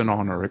 acceptance and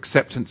honor,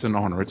 acceptance and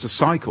honor. It's a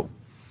cycle.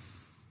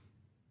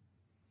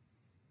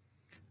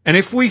 And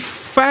if we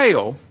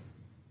fail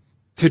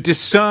to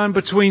discern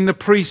between the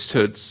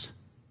priesthoods,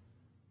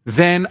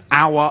 then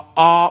our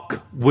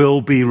ark will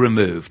be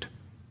removed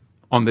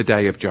on the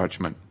day of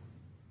judgment.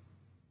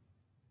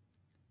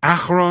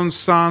 Aaron's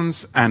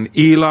sons and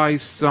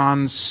Eli's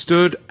sons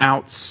stood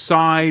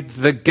outside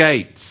the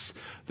gates.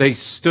 They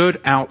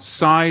stood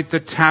outside the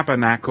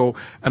tabernacle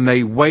and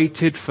they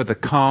waited for the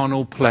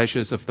carnal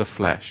pleasures of the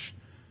flesh.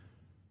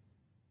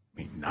 I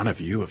mean, none of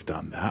you have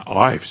done that.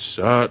 I've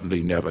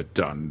certainly never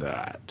done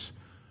that.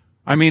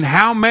 I mean,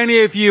 how many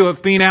of you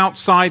have been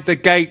outside the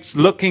gates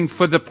looking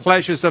for the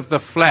pleasures of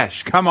the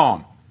flesh? Come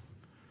on.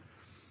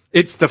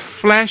 It's the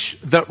flesh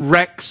that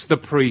wrecks the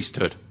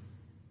priesthood.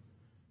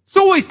 It's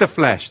always the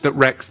flesh that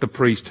wrecks the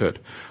priesthood.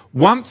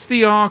 Once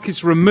the ark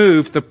is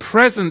removed, the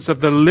presence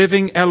of the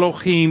living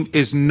Elohim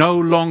is no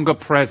longer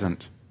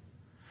present.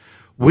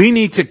 We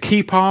need to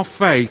keep our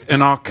faith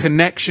and our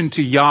connection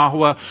to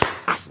Yahweh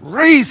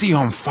crazy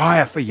on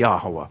fire for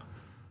Yahweh.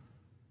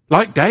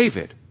 Like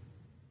David.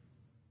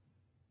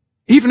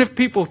 Even if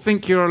people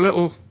think you're a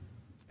little,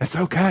 it's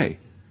okay.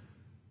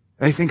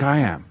 They think I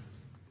am.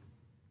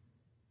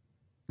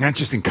 And that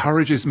just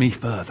encourages me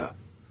further.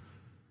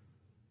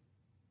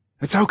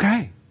 It's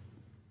okay.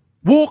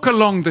 Walk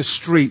along the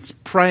streets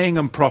praying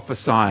and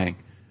prophesying.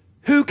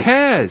 Who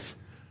cares?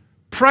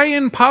 Pray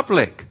in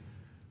public.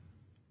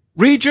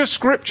 Read your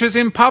scriptures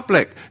in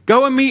public.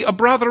 Go and meet a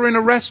brother in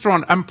a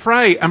restaurant and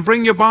pray and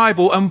bring your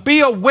Bible and be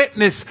a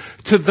witness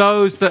to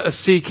those that are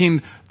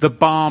seeking the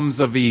balms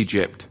of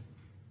Egypt.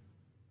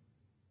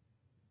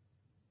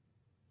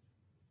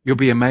 You'll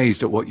be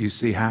amazed at what you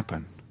see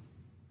happen.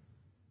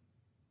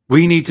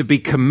 We need to be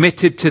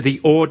committed to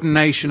the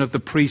ordination of the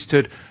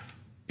priesthood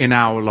in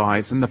our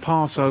lives, and the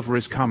Passover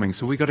is coming,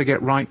 so we've got to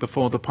get right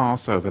before the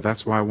Passover.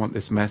 That's why I want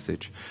this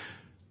message.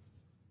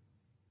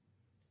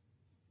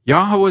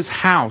 Yahweh's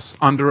house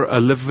under a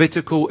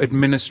Levitical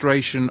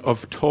administration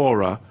of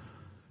Torah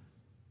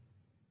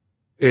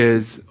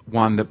is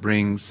one that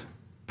brings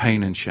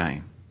pain and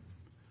shame.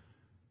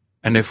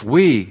 And if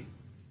we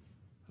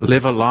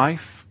live a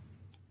life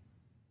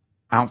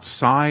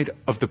outside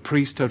of the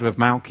priesthood of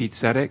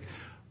Melchizedek,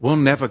 we'll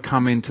never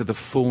come into the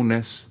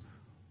fullness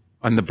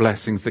and the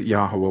blessings that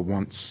Yahweh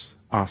wants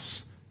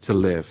us to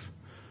live.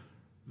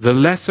 The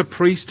lesser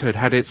priesthood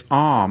had its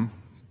arm,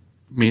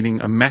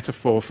 meaning a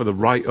metaphor for the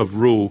right of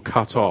rule,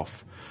 cut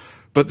off.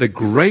 But the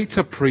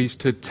greater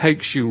priesthood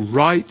takes you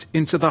right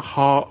into the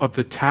heart of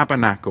the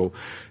tabernacle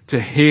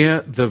to hear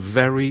the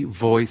very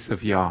voice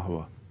of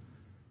Yahweh.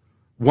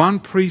 One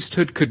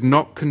priesthood could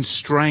not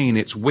constrain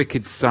its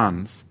wicked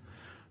sons.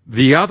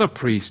 The other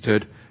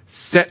priesthood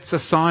sets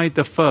aside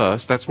the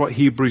first. That's what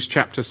Hebrews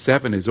chapter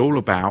 7 is all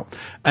about.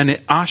 And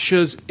it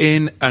ushers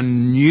in a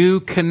new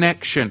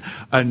connection,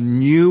 a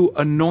new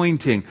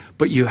anointing.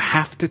 But you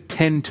have to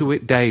tend to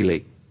it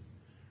daily.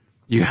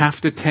 You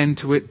have to tend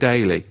to it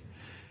daily.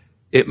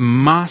 It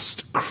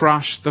must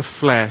crush the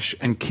flesh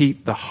and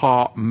keep the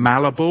heart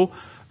malleable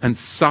and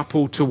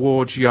supple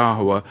towards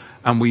Yahweh.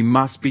 And we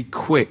must be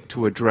quick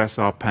to address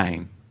our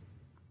pain.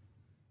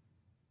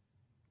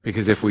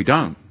 Because if we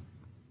don't,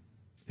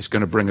 it's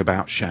going to bring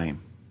about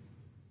shame.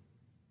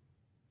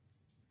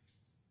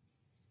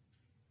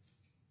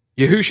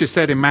 Yahushua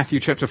said in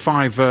Matthew chapter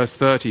 5, verse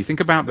 30, think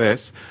about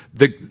this.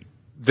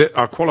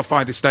 I'll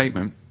qualify the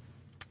statement.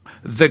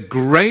 The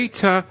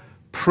greater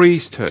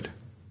priesthood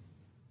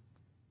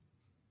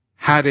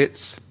had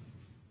its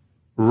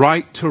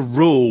right to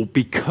rule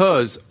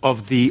because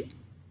of the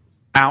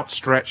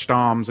outstretched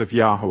arms of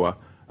Yahweh,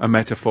 a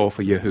metaphor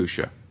for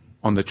Yahusha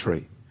on the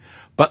tree.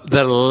 But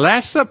the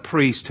lesser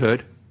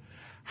priesthood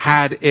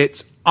had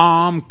its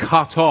arm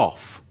cut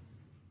off,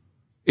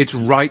 its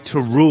right to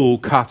rule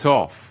cut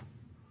off.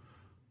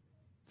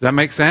 Does that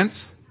make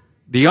sense?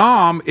 The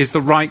arm is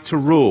the right to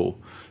rule.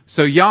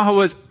 So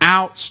Yahweh's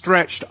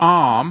outstretched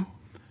arm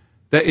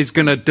that is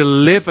going to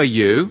deliver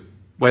you,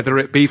 whether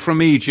it be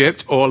from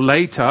Egypt or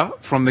later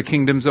from the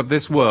kingdoms of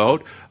this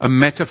world, a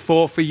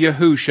metaphor for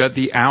Yahusha,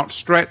 the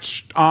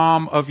outstretched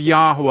arm of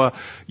Yahweh.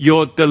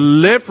 Your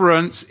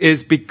deliverance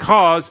is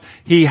because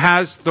he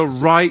has the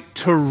right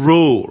to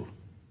rule.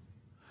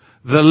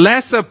 The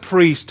lesser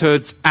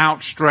priesthood's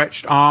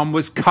outstretched arm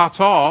was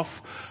cut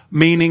off,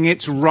 meaning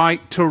its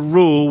right to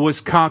rule was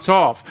cut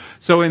off.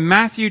 So in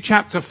Matthew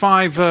chapter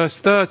 5, verse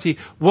 30,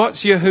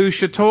 what's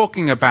Yahusha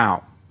talking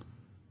about?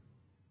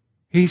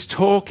 He's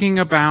talking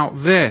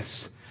about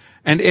this.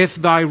 And if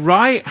thy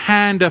right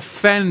hand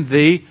offend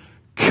thee,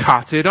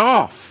 cut it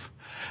off,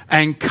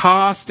 and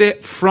cast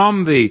it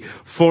from thee.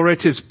 For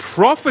it is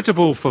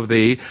profitable for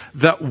thee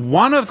that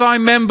one of thy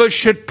members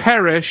should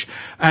perish,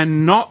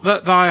 and not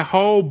that thy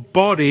whole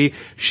body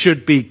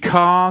should be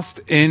cast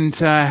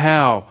into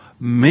hell.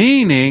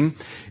 Meaning,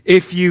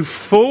 if you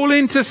fall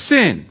into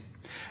sin,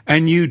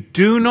 and you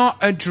do not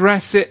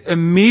address it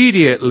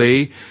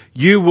immediately,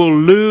 you will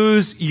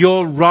lose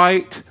your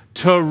right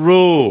to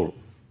rule.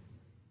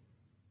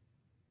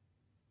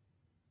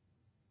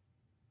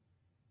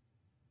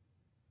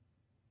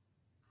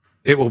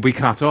 It will be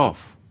cut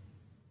off.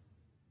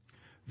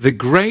 The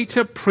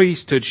greater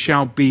priesthood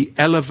shall be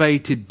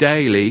elevated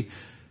daily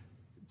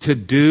to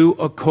do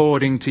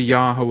according to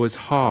Yahweh's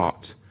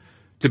heart,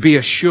 to be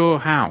a sure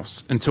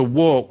house, and to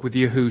walk with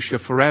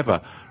Yahusha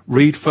forever.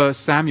 Read 1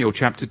 Samuel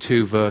chapter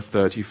 2, verse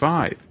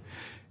 35.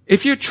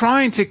 If you're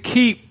trying to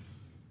keep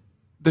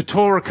the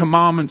Torah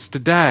commandments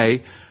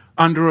today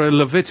under a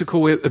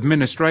Levitical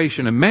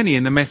administration, and many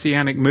in the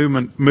Messianic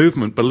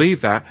movement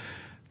believe that,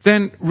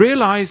 then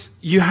realize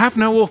you have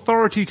no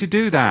authority to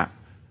do that.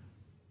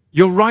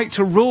 Your right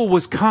to rule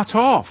was cut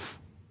off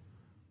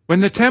when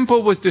the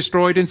temple was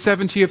destroyed in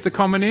 70 of the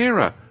Common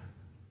Era.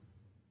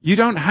 You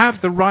don't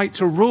have the right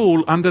to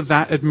rule under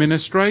that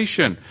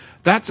administration.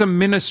 That's a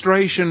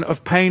ministration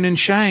of pain and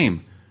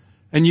shame,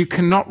 and you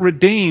cannot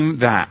redeem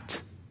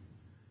that.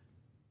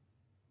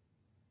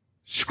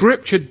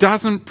 Scripture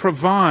doesn't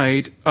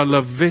provide a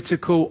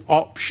Levitical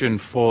option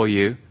for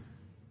you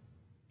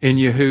in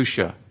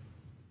Yahusha.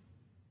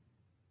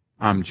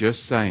 I'm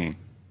just saying.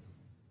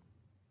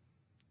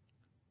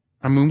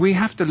 I mean, we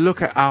have to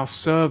look at our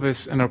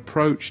service and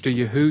approach to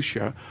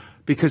Yahusha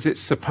because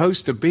it's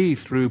supposed to be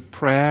through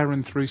prayer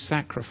and through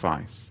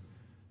sacrifice.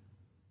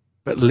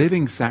 But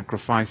living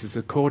sacrifices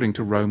according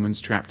to Romans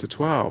chapter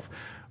 12.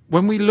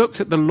 When we looked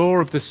at the law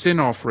of the sin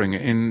offering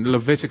in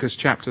Leviticus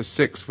chapter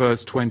 6,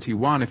 verse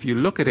 21, if you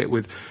look at it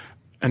with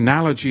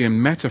analogy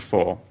and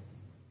metaphor,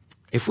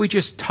 if we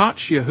just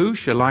touch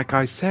Yahusha, like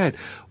I said,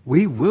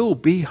 we will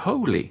be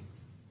holy.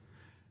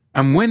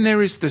 And when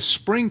there is the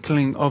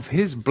sprinkling of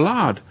his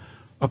blood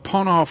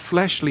upon our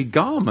fleshly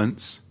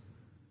garments,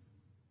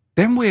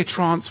 then we're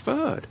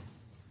transferred.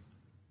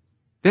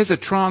 There's a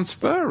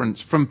transference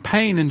from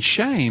pain and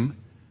shame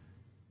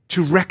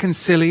to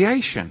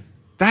reconciliation.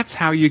 That's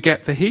how you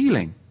get the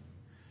healing.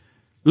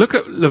 Look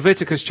at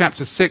Leviticus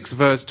chapter 6,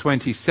 verse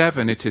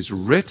 27. It is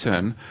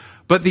written,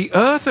 "But the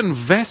earthen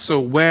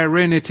vessel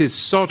wherein it is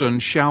sodden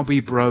shall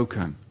be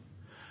broken.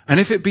 And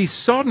if it be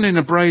sodden in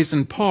a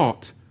brazen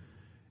pot,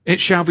 it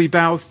shall be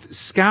both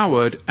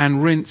scoured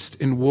and rinsed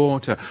in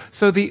water."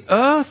 So the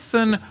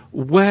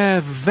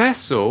earthenware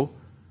vessel,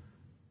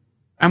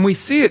 and we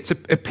see its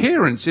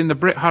appearance in the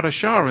Brit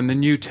Hadashah in the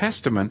New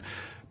Testament,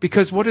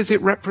 because what does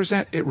it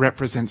represent? It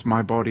represents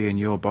my body and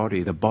your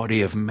body, the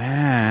body of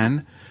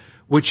man,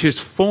 which is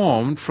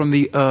formed from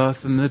the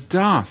earth and the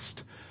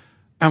dust.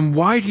 And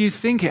why do you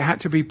think it had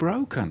to be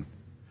broken?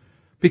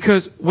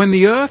 Because when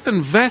the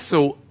earthen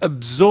vessel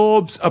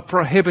absorbs a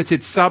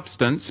prohibited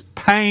substance,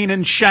 pain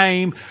and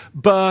shame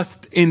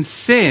birthed in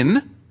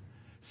sin,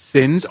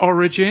 sin's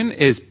origin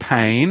is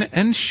pain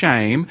and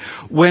shame.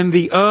 When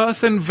the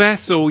earthen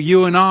vessel,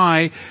 you and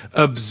I,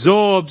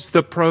 absorbs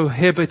the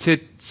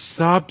prohibited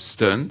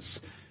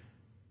substance,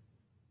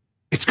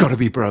 it's got to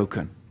be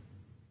broken.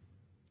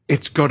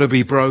 It's got to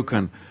be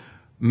broken.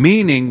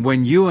 Meaning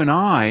when you and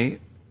I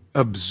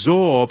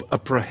absorb a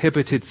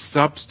prohibited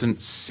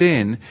substance,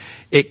 sin,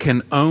 it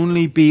can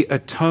only be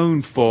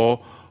atoned for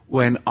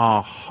when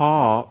our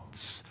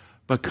hearts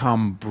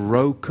become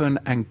broken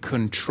and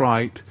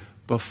contrite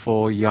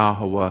before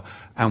Yahweh,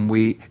 and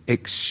we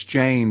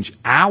exchange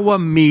our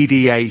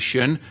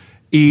mediation,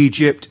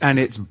 Egypt and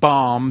its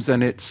balms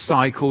and its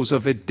cycles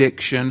of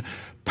addiction,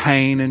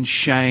 pain and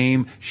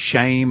shame,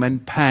 shame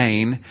and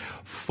pain,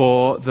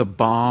 for the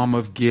balm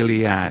of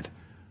Gilead.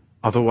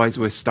 Otherwise,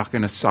 we're stuck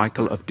in a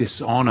cycle of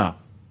dishonor.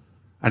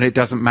 And it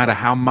doesn't matter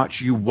how much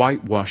you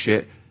whitewash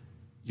it,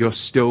 you're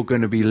still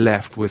going to be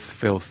left with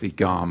filthy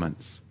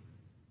garments.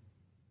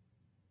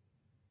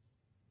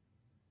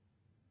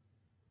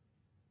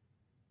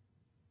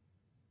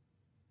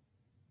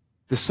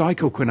 The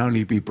cycle can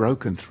only be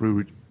broken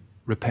through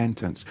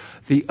repentance.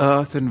 The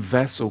earthen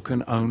vessel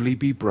can only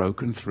be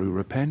broken through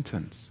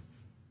repentance.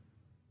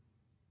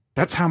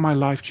 That's how my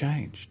life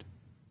changed.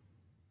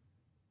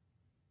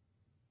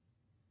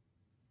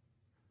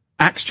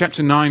 Acts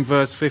chapter 9,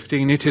 verse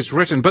 15, it is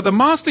written, but the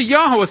Master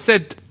Yahweh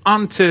said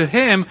unto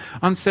him,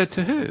 unsaid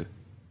to who?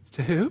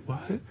 To who?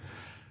 What?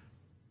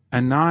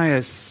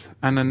 Ananias,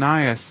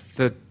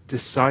 the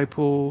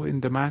disciple in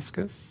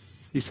Damascus.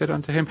 He said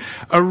unto him,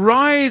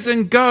 arise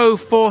and go,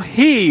 for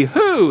he,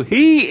 who?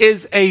 He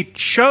is a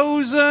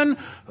chosen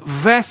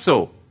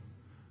vessel.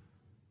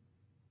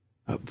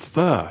 But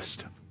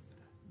first,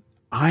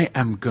 I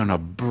am going to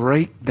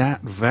break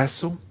that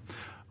vessel.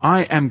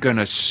 I am going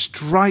to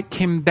strike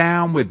him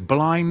down with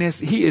blindness.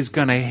 He is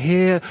going to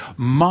hear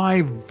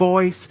my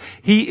voice.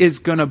 He is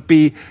going to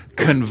be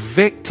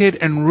convicted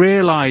and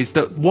realize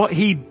that what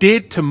he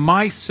did to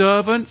my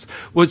servants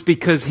was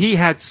because he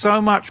had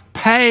so much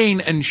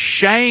pain and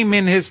shame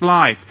in his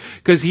life,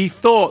 because he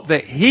thought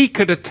that he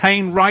could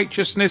attain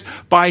righteousness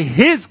by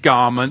his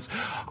garments.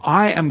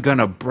 I am going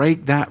to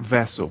break that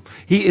vessel.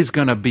 He is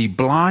going to be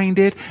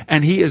blinded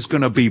and he is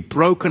going to be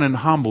broken and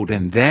humbled.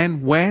 And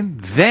then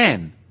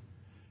Then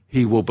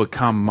he will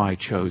become my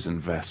chosen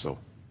vessel,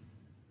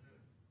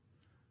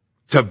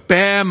 to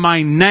bear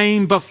my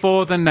name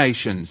before the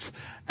nations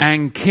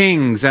and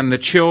kings and the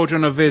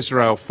children of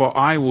Israel, for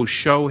I will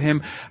show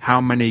him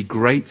how many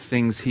great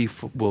things he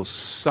will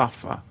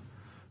suffer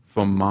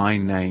for my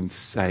name's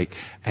sake.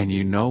 And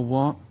you know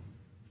what?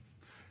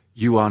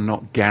 You are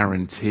not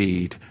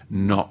guaranteed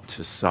not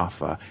to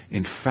suffer.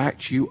 In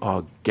fact, you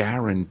are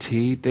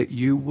guaranteed that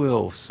you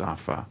will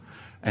suffer.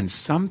 And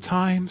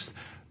sometimes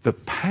the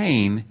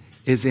pain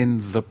is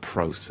in the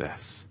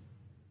process.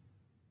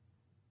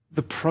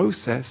 The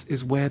process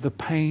is where the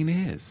pain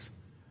is.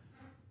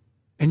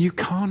 And you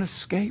can't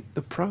escape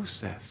the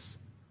process.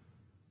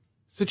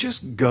 So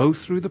just go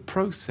through the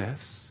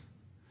process.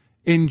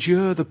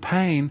 Endure the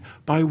pain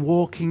by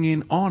walking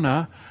in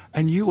honor,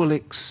 and you will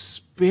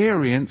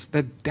experience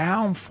the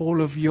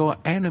downfall of your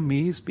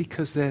enemies,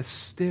 because they're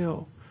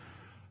still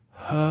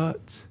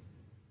hurt,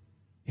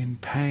 in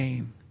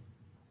pain,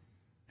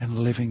 and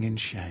living in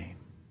shame.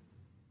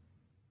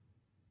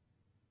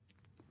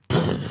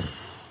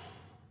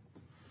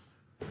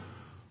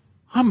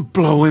 I'm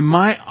blowing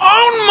my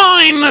own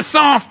mind this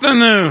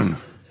afternoon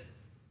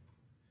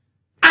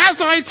as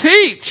I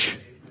teach.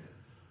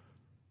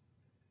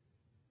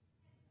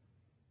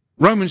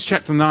 Romans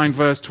chapter 9,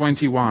 verse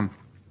 21.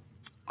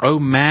 O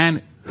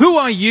man, who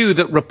are you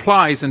that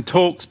replies and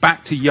talks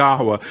back to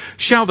Yahweh?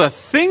 Shall the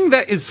thing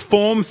that is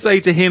formed say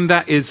to him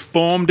that is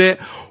formed it,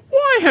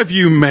 why have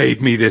you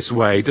made me this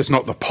way? Does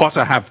not the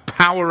potter have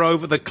power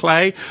over the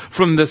clay?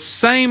 From the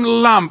same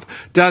lump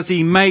does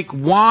he make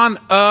one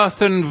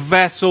earthen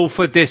vessel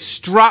for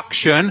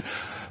destruction,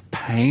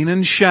 pain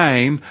and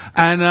shame,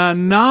 and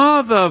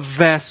another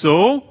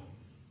vessel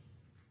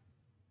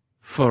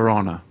for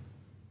honor.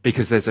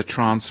 Because there's a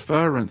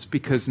transference,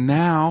 because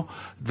now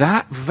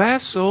that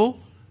vessel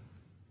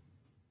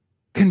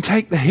can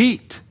take the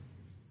heat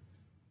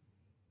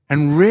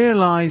and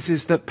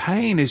realizes that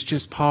pain is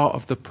just part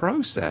of the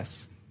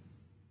process.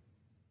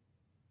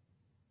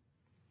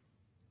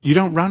 You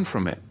don't run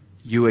from it.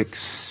 You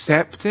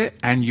accept it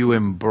and you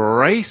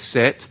embrace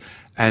it,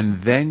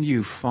 and then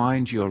you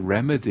find your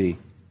remedy.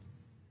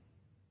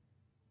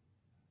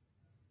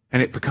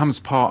 And it becomes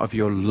part of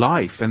your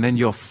life, and then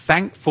you're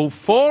thankful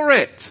for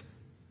it.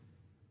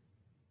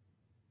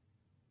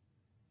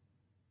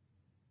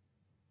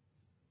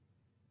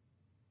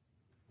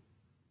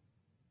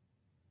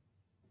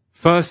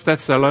 First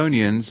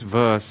Thessalonians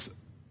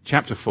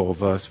chapter 4,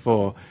 verse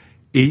 4,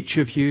 each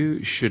of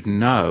you should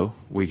know,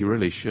 we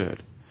really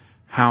should,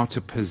 how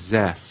to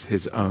possess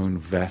his own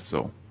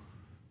vessel,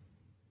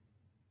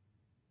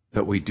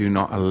 that we do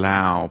not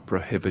allow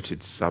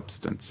prohibited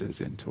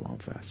substances into our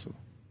vessel,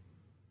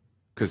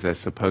 because they're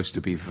supposed to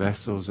be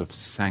vessels of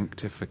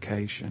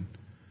sanctification,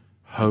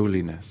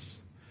 holiness.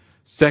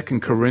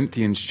 2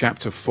 Corinthians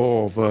chapter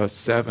 4, verse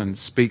 7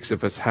 speaks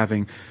of us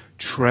having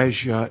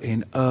treasure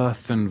in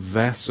earthen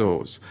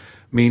vessels,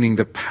 meaning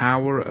the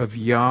power of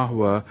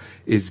Yahweh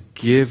is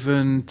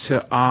given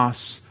to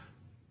us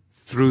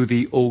through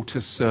the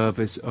altar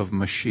service of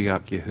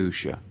Mashiach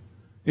Yahusha.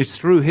 It's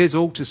through his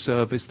altar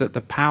service that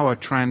the power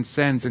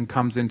transcends and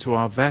comes into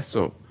our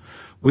vessel.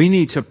 We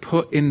need to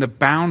put in the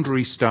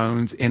boundary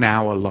stones in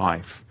our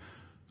life.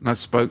 And I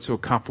spoke to a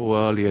couple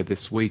earlier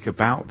this week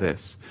about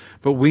this.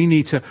 But we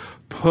need to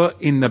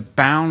put in the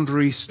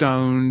boundary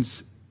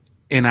stones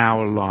in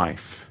our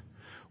life.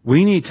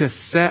 We need to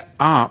set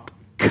up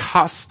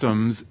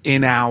customs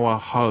in our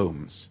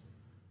homes.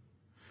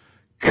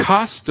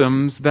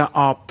 Customs that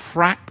are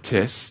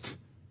practiced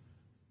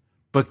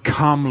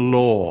become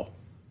law.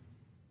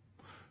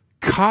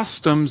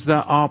 Customs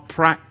that are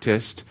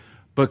practiced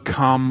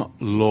become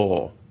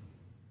law.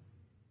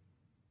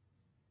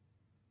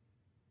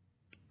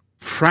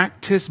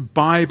 Practice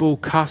Bible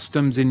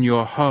customs in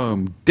your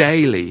home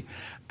daily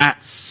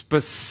at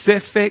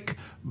specific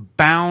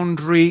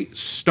boundary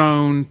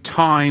stone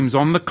times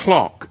on the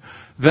clock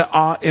that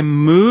are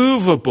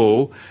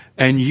immovable,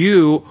 and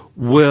you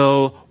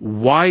will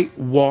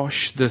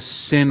whitewash the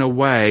sin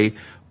away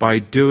by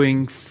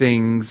doing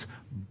things,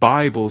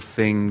 Bible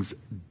things,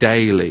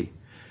 daily.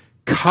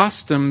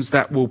 Customs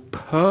that will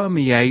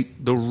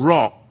permeate the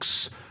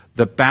rocks,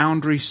 the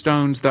boundary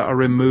stones that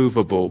are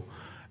immovable,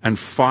 and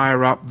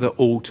fire up the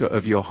altar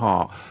of your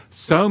heart.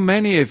 So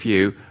many of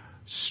you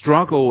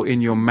struggle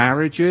in your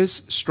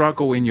marriages,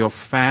 struggle in your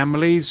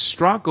families,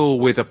 struggle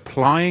with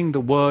applying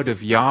the word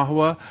of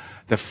Yahweh,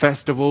 the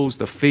festivals,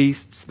 the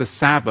feasts, the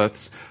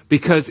Sabbaths,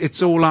 because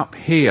it's all up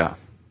here.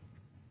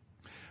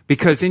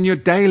 Because in your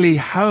daily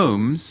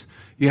homes,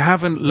 you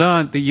haven't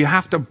learned that you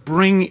have to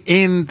bring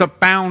in the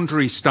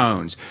boundary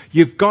stones.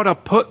 You've got to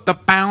put the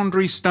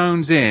boundary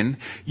stones in.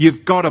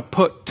 You've got to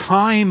put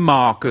time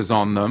markers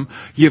on them.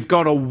 You've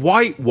got to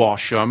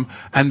whitewash them,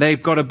 and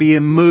they've got to be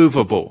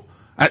immovable.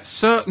 At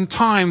certain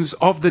times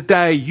of the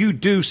day, you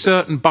do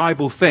certain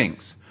Bible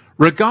things,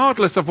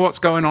 regardless of what's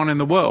going on in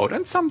the world.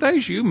 And some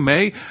days you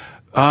may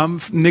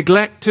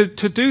neglect to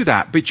do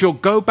that, but you'll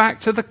go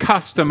back to the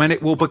custom and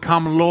it will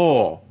become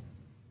law.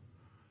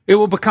 It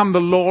will become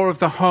the law of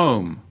the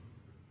home.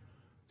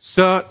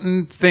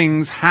 Certain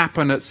things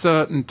happen at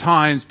certain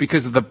times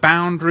because of the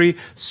boundary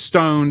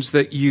stones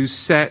that you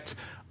set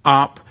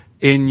up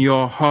in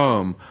your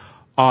home.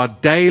 Our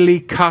daily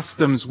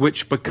customs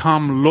which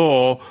become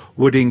law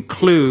would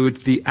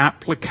include the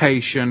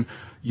application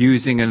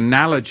using an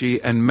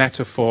analogy and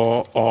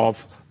metaphor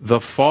of the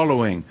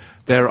following.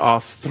 There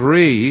are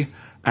three,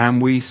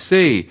 and we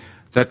see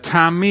the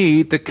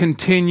tamid, the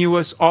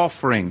continuous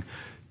offering.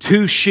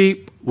 2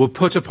 sheep were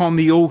put upon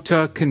the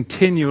altar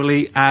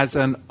continually as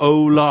an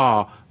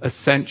olah,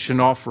 ascension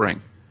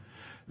offering.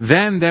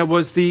 Then there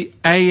was the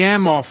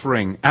AM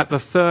offering at the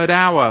 3rd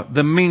hour,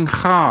 the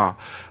mincha.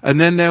 And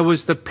then there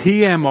was the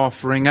PM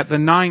offering at the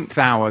 9th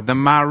hour, the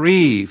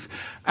mariv.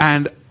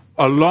 And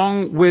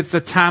along with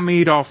the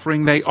tamid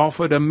offering, they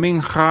offered a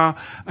mincha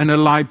and a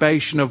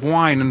libation of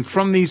wine. And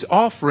from these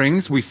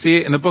offerings, we see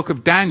it in the book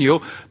of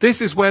Daniel,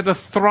 this is where the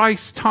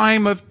thrice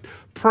time of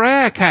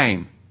prayer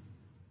came.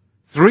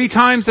 3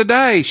 times a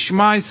day,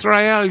 Shema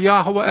Israel,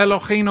 Yahweh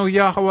Eloheinu,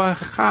 Yahweh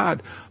Echad,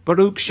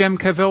 Baruch Shem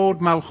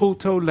Kevod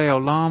Malchuto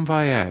Leolam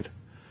Vayed.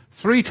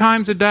 3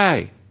 times a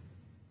day.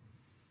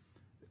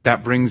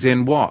 That brings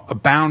in what? A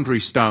boundary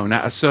stone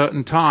at a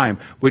certain time,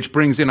 which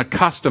brings in a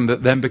custom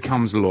that then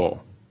becomes law.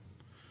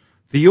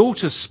 The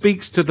altar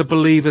speaks to the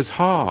believer's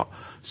heart.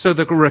 So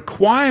the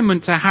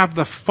requirement to have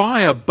the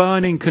fire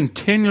burning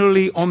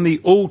continually on the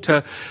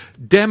altar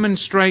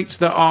demonstrates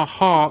that our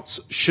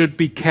hearts should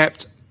be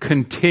kept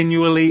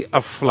continually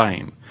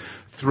aflame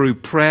through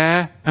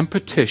prayer and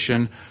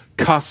petition,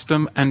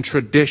 custom and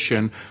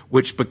tradition,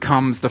 which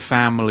becomes the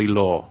family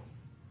law.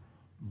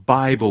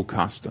 Bible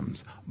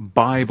customs,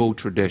 Bible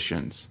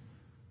traditions.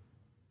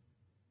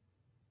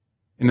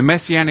 In the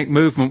Messianic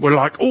movement, we're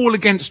like all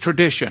against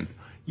tradition.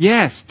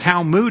 Yes,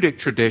 Talmudic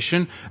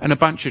tradition and a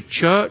bunch of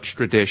church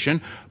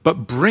tradition,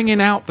 but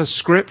bringing out the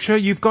scripture,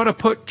 you've got to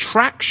put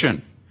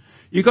traction.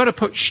 You've got to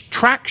put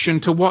traction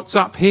to what's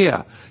up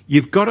here.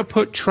 You've got to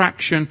put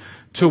traction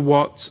to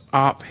what's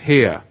up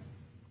here.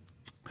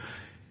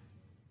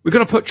 We've got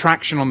to put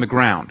traction on the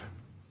ground.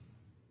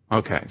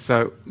 Okay,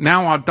 so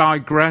now I'll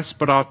digress,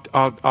 but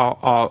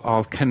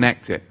I'll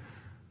connect it.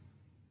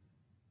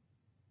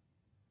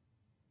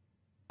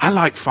 I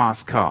like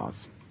fast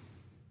cars.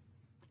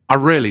 I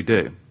really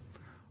do.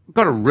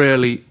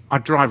 I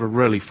drive a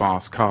really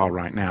fast car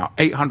right now.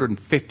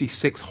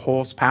 856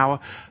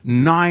 horsepower,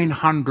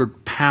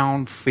 900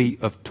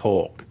 pound-feet of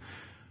torque.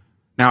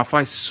 Now, if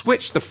I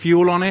switch the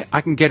fuel on it,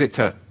 I can get it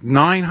to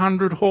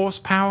 900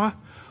 horsepower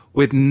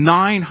with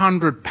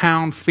 900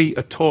 pound-feet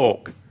of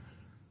torque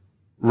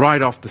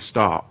right off the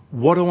start.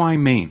 What do I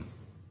mean?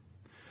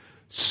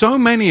 So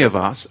many of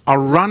us are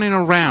running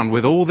around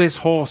with all this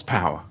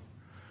horsepower.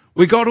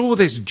 We got all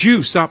this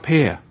juice up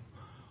here.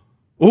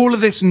 All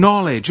of this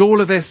knowledge, all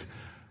of this.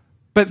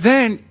 But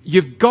then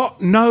you've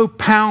got no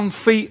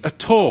pound-feet of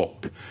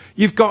torque.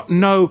 You've got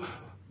no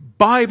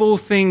Bible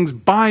things,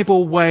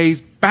 Bible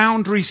ways,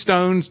 boundary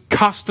stones,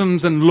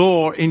 customs, and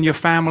law in your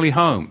family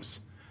homes.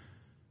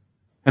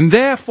 And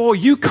therefore,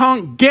 you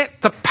can't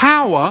get the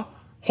power,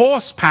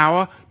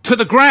 horsepower, to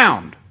the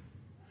ground.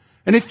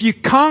 And if you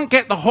can't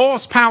get the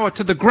horsepower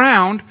to the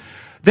ground,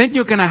 then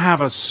you're going to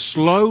have a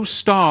slow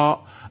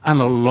start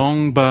and a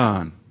long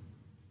burn.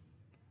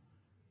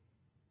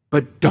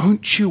 But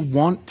don't you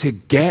want to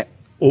get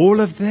all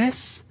of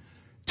this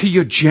to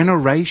your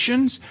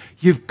generations?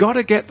 You've got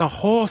to get the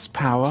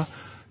horsepower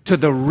to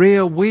the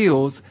rear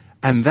wheels,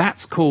 and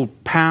that's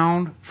called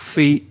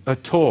pound-feet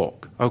of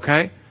torque,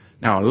 okay?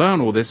 Now, I learn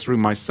all this through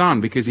my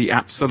son because he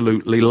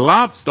absolutely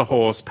loves the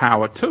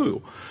horsepower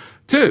too.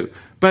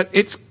 But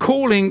it's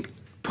putting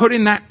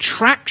that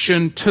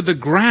traction to the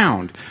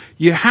ground.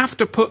 You have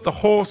to put the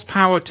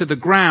horsepower to the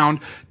ground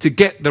to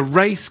get the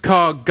race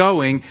car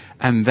going,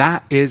 and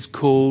that is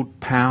called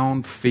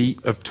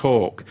pound-feet of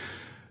torque.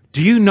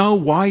 Do you know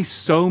why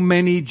so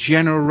many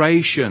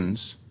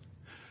generations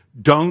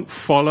don't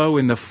follow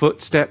in the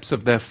footsteps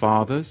of their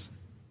fathers?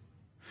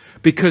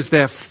 Because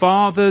their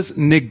fathers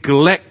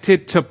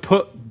neglected to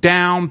put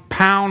down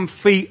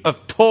pound-feet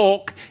of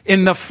talk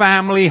in the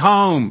family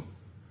home.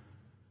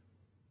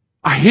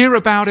 I hear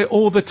about it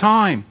all the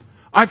time.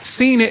 I've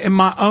seen it in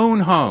my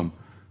own home.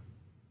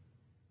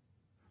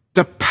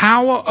 The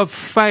power of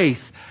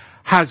faith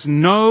has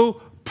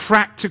no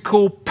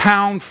practical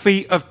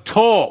pound-feet of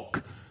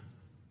talk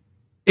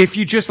if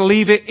you just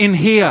leave it in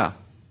here.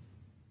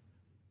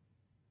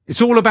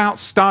 It's all about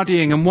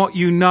studying and what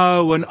you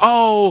know and,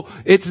 oh,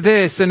 it's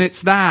this and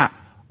it's that.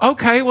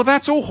 Okay, well,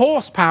 that's all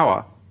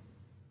horsepower.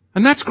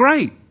 And that's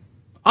great.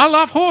 I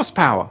love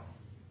horsepower.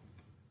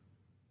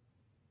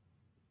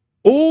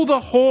 All the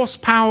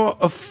horsepower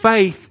of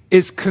faith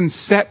is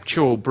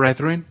conceptual,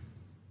 brethren.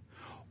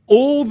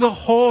 All the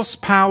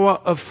horsepower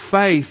of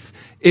faith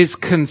is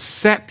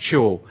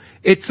conceptual.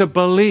 It's a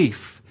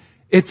belief.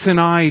 It's an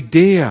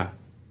idea.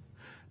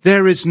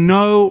 There is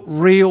no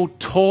real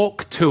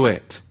talk to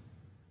it.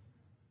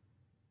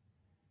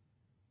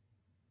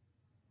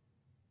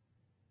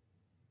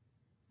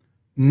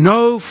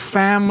 No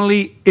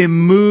family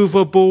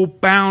immovable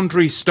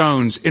boundary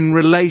stones in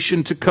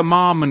relation to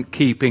commandment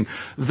keeping.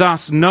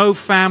 Thus, no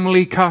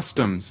family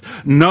customs,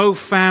 no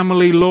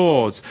family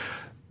laws.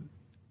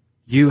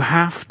 You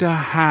have to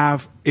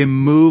have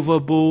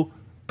immovable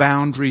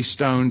boundary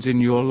stones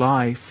in your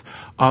life,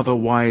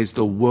 otherwise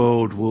the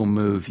world will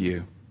move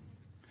you.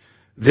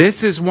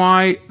 This is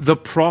why the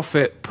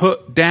prophet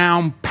put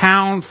down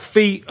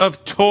pound-feet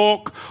of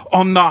talk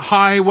on the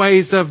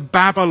highways of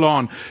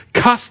Babylon.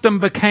 Custom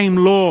became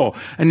law,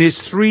 and his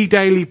 3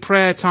 daily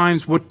prayer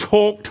times were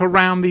talked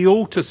around the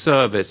altar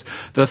service.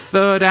 The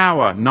 3rd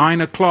hour, 9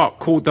 o'clock,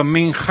 called the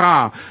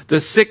Mincha. The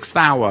 6th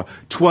hour,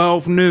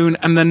 12 noon,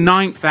 and the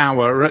 9th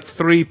hour at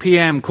 3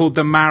 p.m. called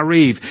the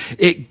Mariv.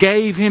 It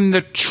gave him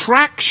the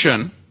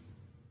traction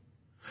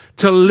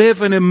to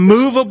live an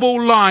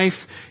immovable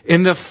life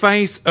in the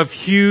face of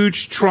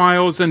huge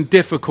trials and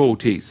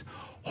difficulties.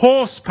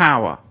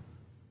 Horsepower,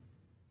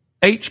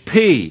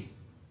 HP,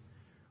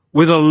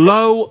 with a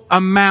low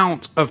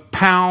amount of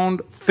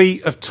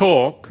pound-feet of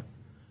torque,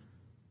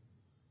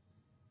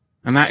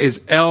 and that is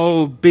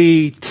LBTTQ,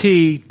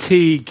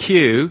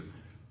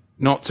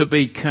 not to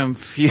be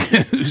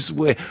confused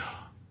with,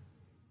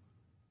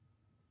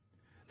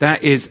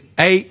 that is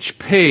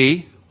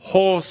HP,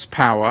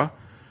 horsepower,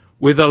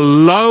 with a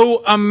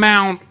low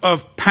amount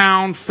of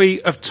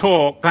pound-feet of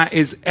torque, that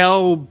is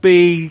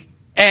LBFTTQ,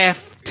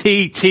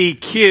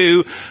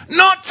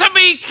 not to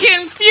be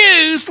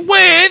confused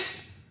with,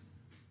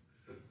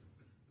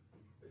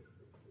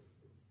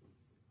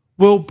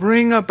 will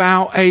bring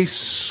about a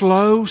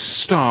slow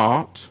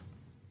start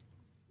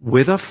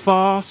with a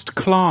fast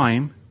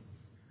climb,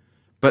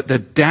 but the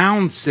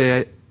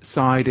downside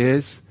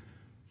is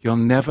you'll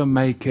never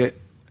make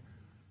it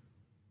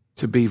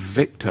to be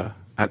victor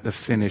at the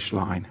finish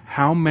line.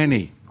 How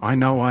many, I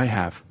know I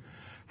have,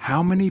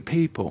 how many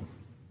people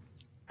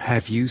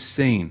have you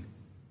seen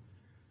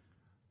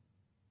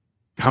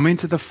come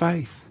into the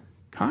faith,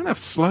 kind of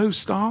slow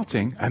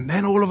starting, and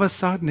then all of a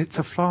sudden it's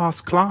a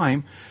fast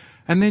climb,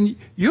 and then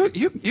you're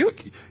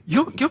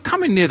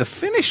coming near the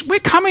finish. We're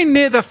coming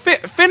near the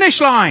finish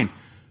line,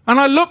 and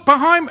I look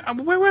behind.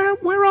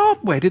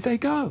 Where did they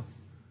go?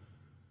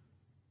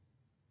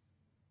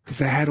 Because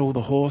they had all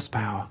the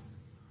horsepower,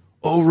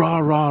 oh rah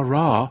rah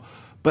rah.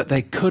 But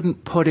they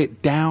couldn't put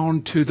it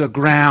down to the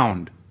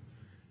ground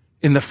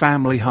in the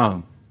family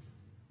home.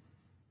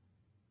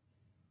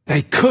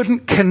 They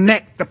couldn't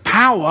connect the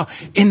power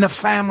in the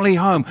family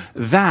home.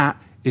 That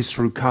is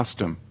through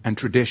custom and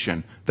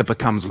tradition that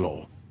becomes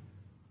law.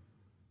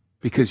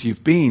 Because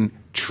you've been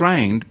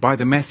trained by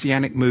the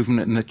Messianic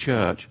movement in the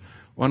church.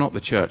 Well, not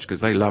the church, because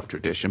they love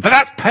tradition, but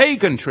that's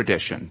pagan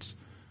traditions.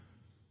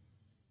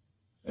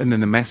 And then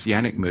the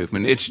Messianic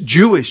movement, it's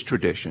Jewish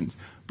traditions.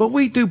 But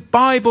we do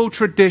Bible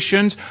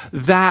traditions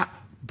that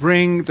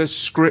bring the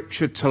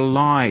scripture to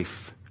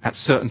life at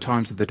certain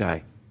times of the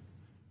day.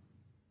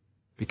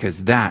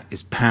 Because that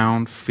is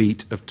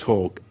pound-feet of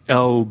talk,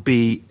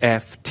 LBFTTQ.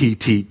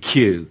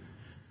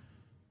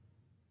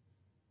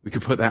 We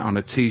could put that on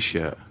a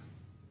t-shirt.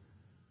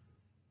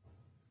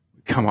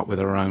 Come up with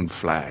our own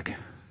flag.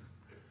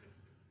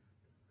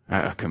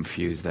 That'll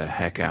confuse the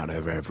heck out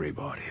of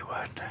everybody,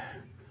 wouldn't it?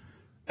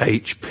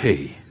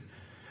 HP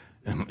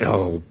and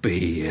LBFTTQ.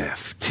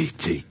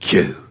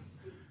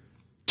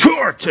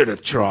 Tour to the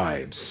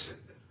tribes.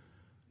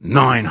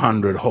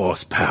 900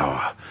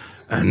 horsepower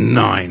and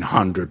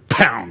 900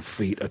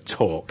 pound-feet of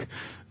torque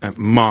at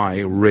my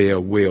rear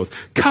wheels.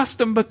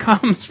 Custom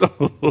becomes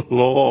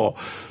law.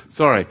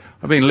 Sorry,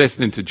 I've been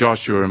listening to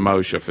Joshua and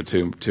Moshe for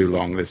too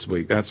long this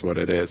week. That's what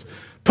it is.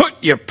 Put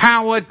your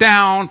power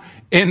down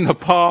in the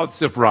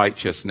paths of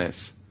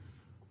righteousness.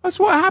 That's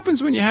what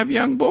happens when you have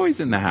young boys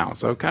in the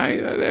house, okay?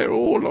 They're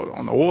all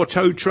on the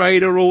Auto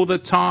Trader all the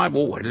time.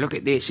 Oh, look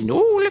at this and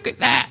oh, look at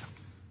that.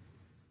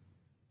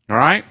 All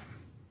right?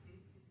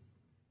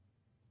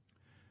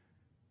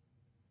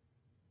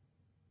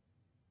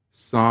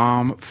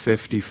 Psalm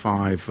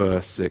 55,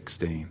 verse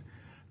 16.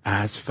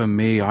 As for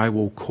me, I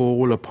will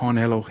call upon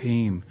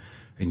Elohim,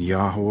 and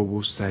Yahweh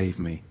will save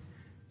me.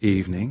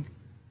 Evening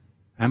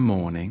and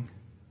morning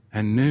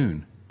and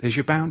noon. There's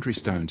your boundary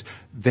stones.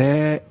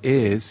 There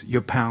is your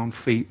pound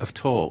feet of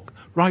talk.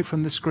 Right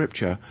from the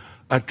scripture,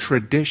 a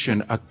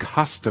tradition, a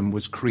custom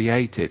was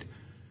created.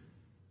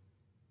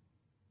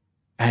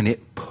 And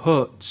it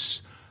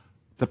puts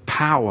the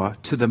power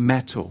to the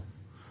metal,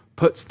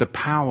 puts the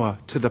power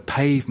to the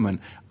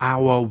pavement,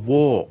 our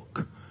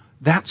walk.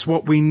 That's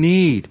what we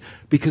need,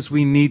 because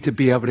we need to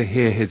be able to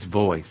hear his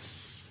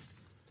voice.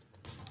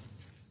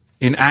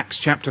 In Acts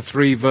chapter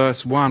 3,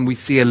 verse 1, we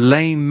see a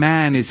lame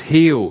man is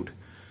healed.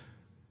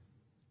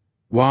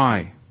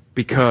 Why?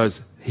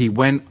 Because he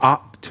went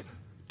up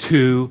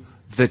to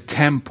the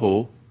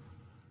temple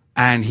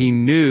and he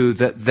knew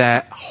that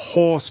that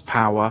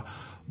horsepower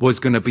was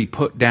going to be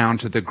put down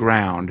to the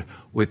ground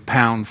with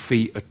pound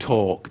feet of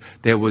talk.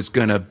 There was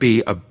going to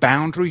be a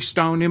boundary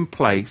stone in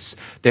place.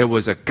 There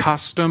was a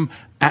custom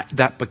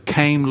that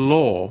became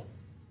law.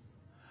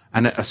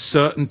 And at a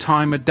certain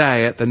time of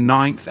day, at the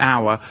 9th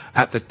hour,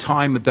 at the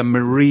time of the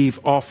Mariv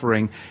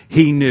offering,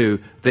 he knew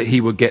that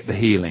he would get the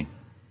healing.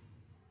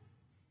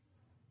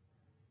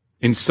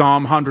 In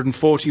Psalm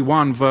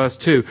 141, verse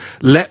 2,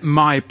 let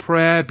my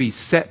prayer be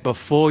set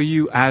before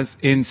you as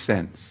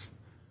incense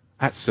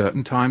at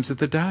certain times of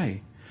the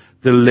day,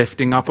 the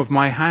lifting up of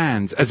my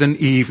hands as an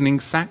evening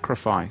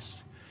sacrifice.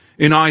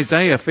 In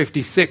Isaiah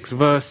 56,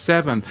 verse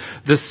 7,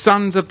 the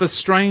sons of the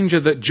stranger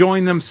that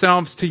join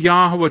themselves to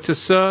Yahweh to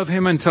serve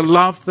him and to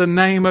love the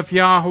name of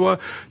Yahweh,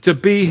 to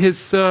be his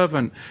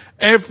servant.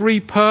 Every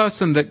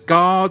person that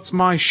guards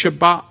my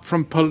Shabbat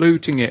from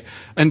polluting it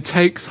and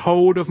takes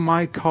hold of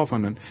my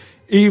covenant,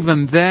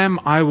 even them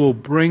I will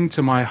bring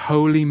to my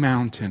holy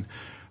mountain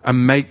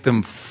and make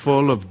them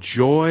full of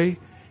joy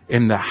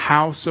in the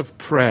house of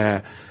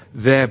prayer.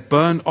 Their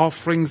burnt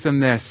offerings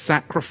and their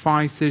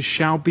sacrifices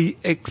shall be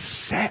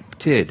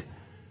accepted.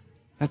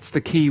 That's the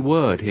key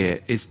word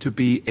here, is to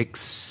be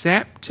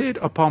accepted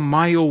upon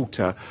my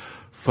altar.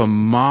 For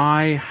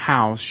my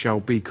house shall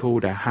be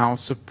called a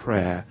house of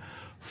prayer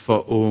for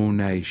all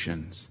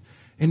nations.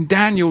 In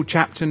Daniel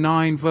chapter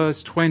 9,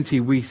 verse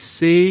 20, we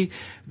see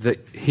that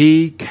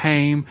he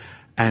came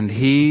and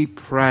he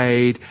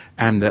prayed,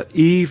 and that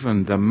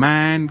even the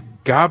man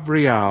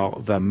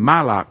Gabriel, the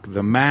Malach,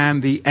 the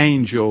man, the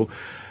angel,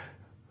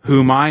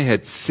 whom I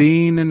had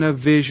seen in a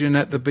vision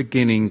at the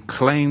beginning,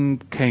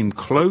 came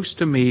close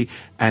to me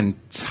and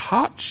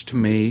touched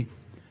me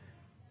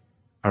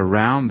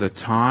around the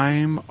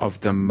time of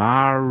the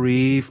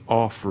Mariv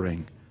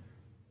offering,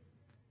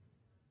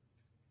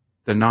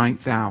 the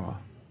 9th hour,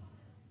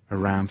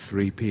 around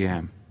 3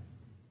 p.m.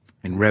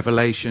 In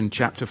Revelation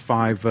chapter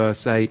 5,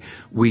 verse 8,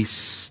 we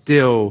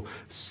still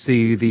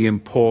see the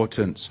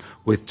importance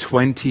with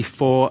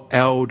 24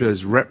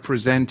 elders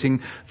representing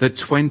the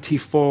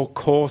 24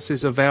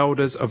 courses of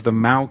elders of the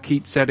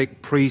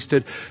Melchizedek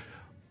priesthood,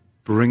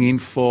 bringing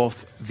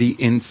forth the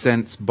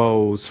incense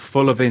bowls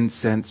full of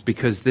incense,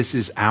 because this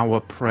is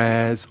our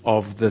prayers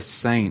of the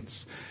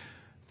saints.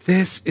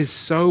 This is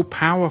so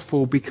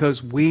powerful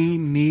because we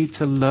need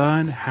to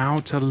learn how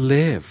to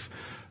live.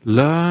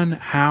 Learn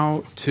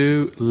how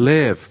to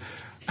live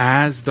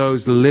as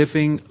those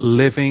living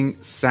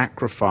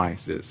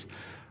sacrifices.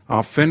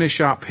 I'll finish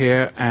up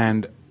here,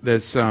 and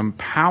there's some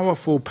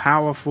powerful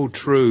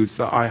truths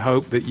that I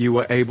hope that you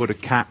were able to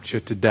capture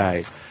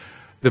today.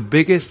 The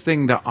biggest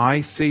thing that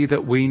I see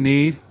that we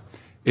need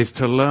is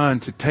to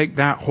learn to take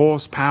that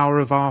horsepower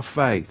of our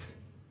faith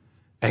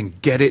and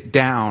get it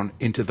down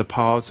into the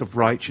paths of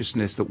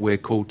righteousness that we're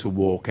called to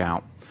walk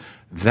out.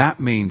 That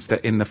means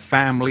that in the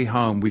family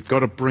home, we've got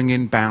to bring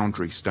in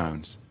boundary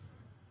stones.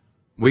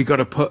 We've got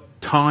to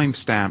put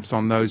timestamps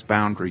on those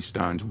boundary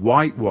stones,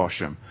 whitewash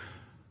them.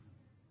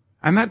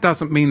 And that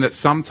doesn't mean that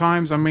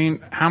sometimes, how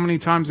many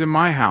times in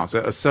my house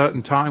at a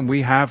certain time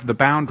we have the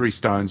boundary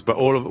stones, but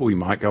all of it, we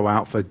might go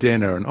out for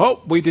dinner and,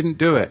 we didn't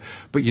do it.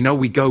 But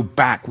we go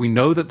back. We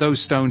know that those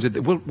stones,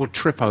 we'll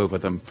trip over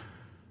them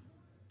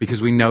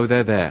because we know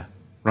they're there,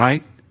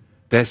 right?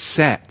 They're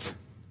set.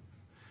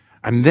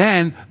 And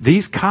then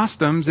these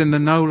customs in the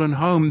Nolan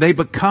home, they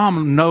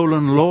become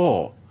Nolan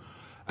law.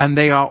 And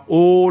they are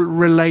all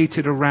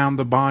related around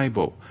the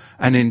Bible.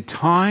 And in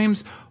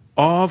times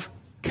of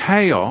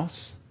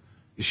chaos,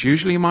 it's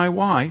usually my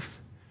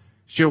wife,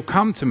 she'll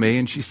come to me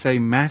and she say,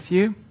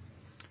 Matthew,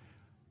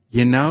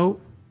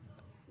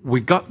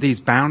 we got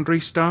these boundary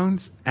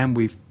stones and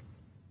we've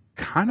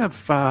kind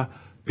of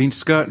been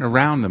skirting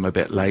around them a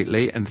bit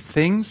lately, and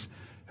things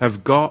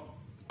have got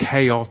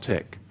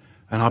chaotic.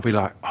 And I'll be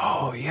like,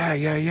 oh,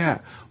 yeah.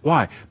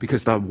 Why?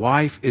 Because the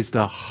wife is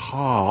the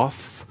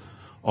hearth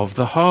of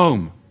the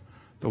home.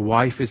 The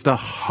wife is the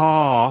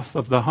hearth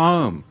of the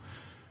home.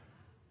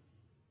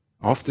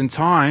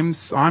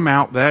 Oftentimes, I'm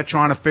out there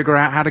trying to figure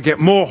out how to get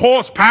more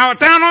horsepower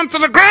down onto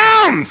the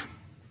ground.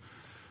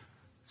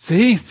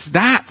 See, it's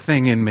that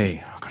thing in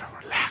me. I've got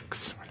to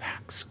relax.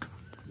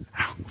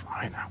 Out,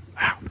 right now,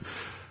 out.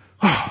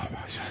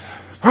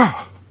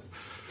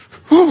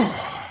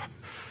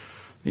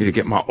 Need to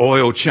get my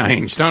oil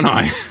changed, don't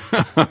I?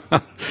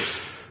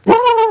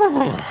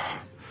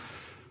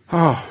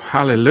 Oh,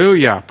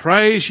 hallelujah.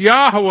 Praise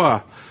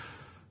Yahweh.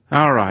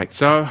 All right,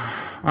 so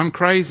I'm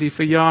crazy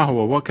for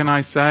Yahweh. What can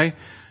I say?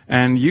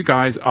 And you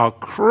guys are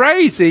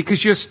crazy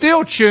because you're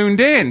still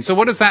tuned in. So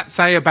what does that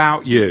say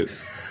about you?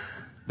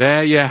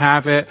 There you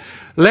have it.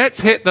 Let's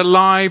hit the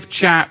live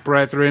chat,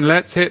 brethren.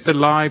 Let's hit the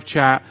live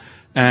chat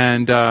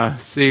and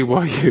see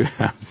what you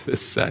have to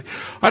say.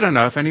 I don't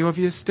know if any of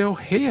you are still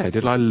here.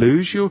 Did I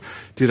lose you?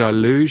 Did I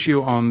lose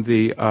you on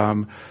the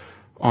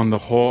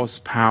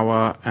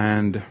horsepower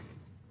and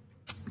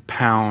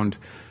pound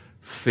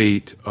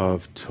feet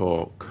of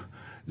talk?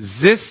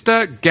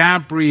 Sister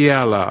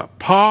Gabriella,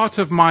 part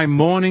of my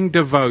morning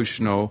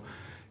devotional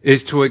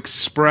is to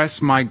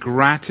express my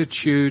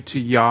gratitude to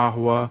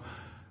Yahweh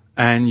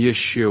and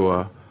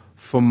Yeshua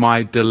for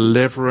my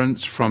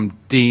deliverance from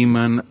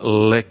demon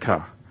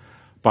liquor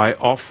by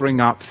offering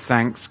up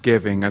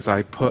thanksgiving as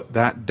I put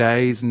that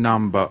day's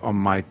number on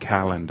my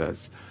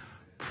calendars.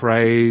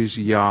 Praise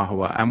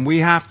Yahweh. And we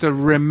have to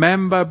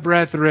remember,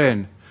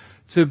 brethren,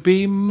 to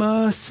be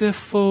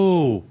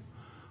merciful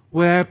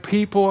where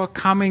people are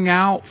coming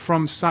out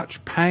from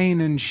such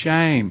pain and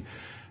shame.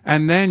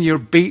 And then you're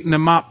beating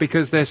them up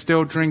because they're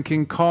still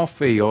drinking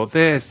coffee or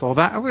this or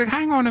that.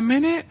 Hang on a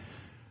minute.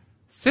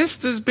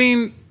 Sister's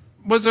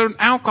was an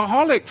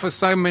alcoholic for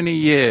so many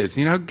years.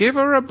 You know, give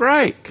her a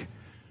break.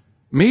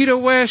 Meet her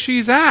where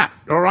she's at,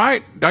 all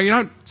right? You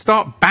don't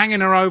start banging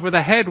her over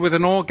the head with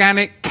an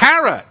organic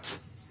carrot,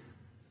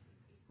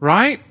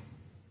 right?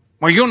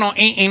 Well, you're not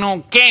eating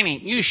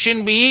organic. You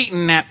shouldn't be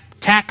eating that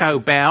Taco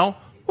Bell.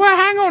 Well,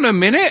 hang on a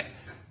minute.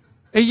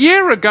 A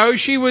year ago,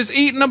 she was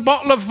eating a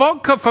bottle of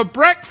vodka for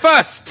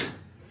breakfast.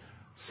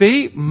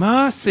 See?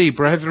 Mercy,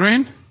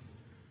 brethren.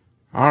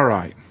 All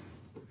right.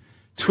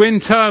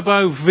 Twin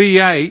turbo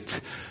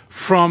V8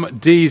 from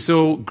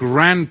Diesel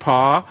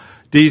Grandpa.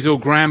 Diesel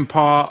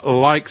Grandpa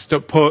likes to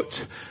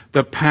put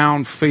the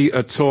pound feet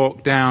of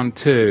talk down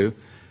too.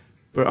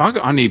 But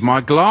I need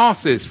my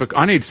glasses.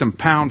 I need some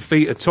pound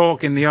feet of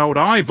talk in the old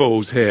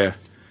eyeballs here.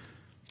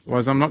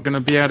 Otherwise, I'm not going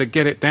to be able to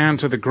get it down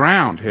to the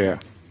ground here.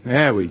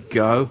 There we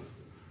go.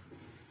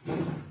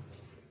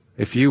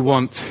 If you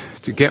want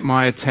to get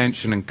my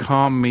attention and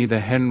calm me the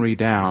Henry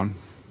down,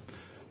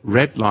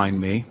 redline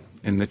me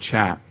in the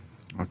chat.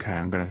 Okay,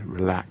 I'm going to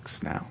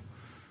relax now.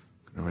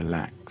 I'm going to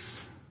relax.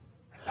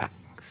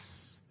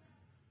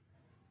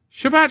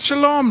 Shabbat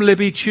Shalom,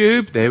 Libby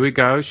Tube. There we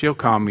go. She'll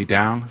calm me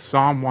down.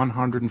 Psalm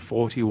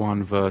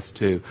 141, verse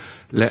 2.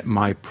 Let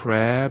my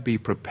prayer be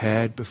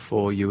prepared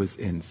before you as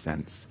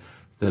incense,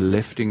 the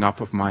lifting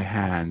up of my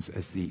hands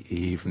as the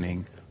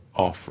evening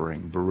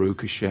offering.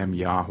 Baruch Hashem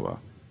Yahweh.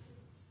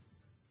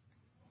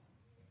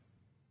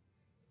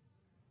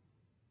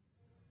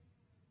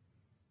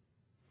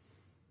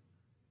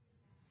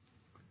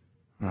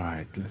 All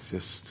right, let's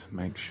just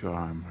make sure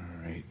I'm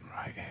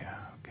right here.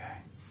 Okay.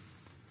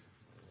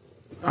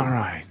 All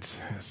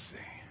right, let's see.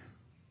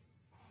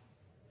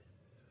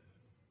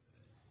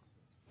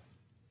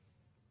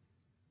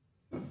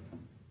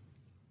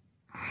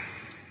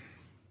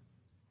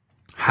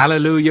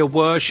 Hallelujah,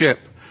 worship.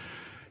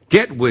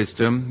 Get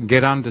wisdom,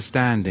 get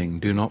understanding,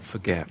 do not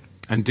forget,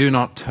 and do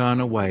not turn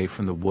away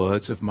from the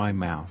words of my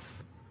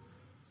mouth.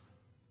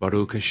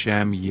 Baruch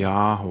Hashem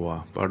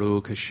Yahweh,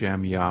 Baruch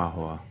Hashem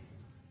Yahweh.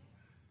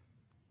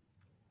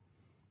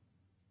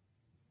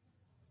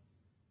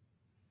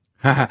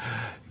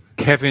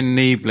 Kevin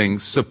Niebling,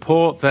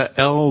 support the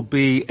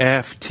LBFTTQ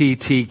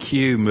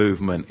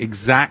movement.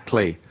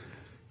 Exactly.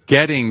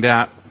 Getting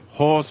that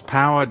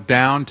horsepower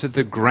down to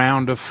the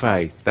ground of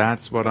faith.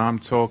 That's what I'm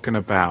talking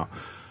about.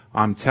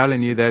 I'm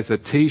telling you, there's a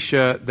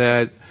T-shirt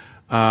there.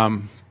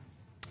 There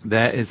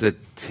is a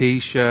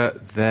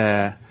T-shirt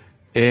there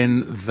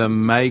in the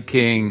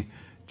making,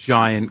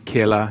 Giant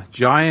Killer.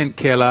 Giant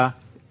Killer,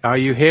 are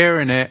you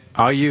hearing it?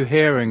 Are you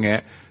hearing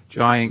it?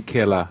 Giant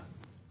Killer.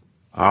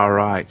 All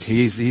right,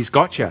 he's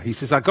got you. He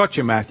says, I got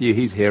you, Matthew.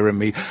 He's hearing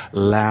me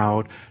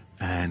loud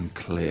and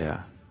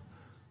clear.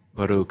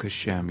 Baruch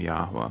Hashem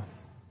Yahweh. All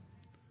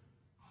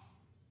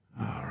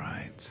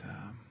right.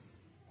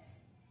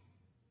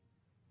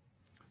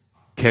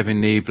 Kevin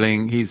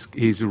Niebling,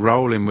 he's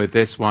rolling with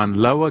this one.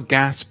 Lower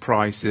gas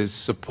prices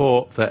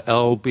support the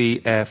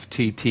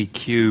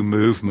LBFTTQ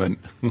movement.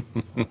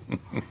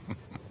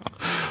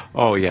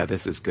 Oh, yeah,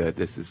 this is good.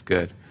 This is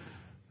good.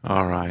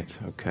 All right,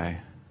 okay.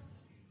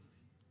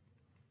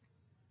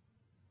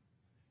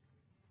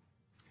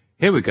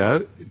 Here we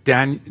go.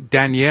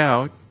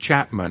 Danielle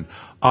Chapman.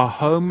 Our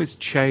home is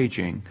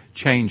changing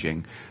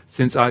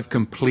since I've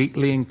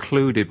completely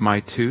included my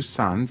two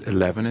sons,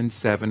 11 and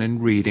 7, in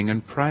reading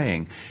and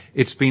praying.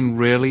 It's been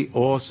really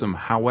awesome.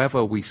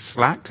 However, we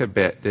slacked a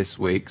bit this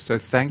week, so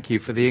thank you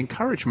for the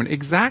encouragement.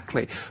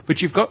 Exactly.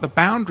 But you've got the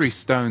boundary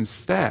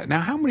stones there. Now,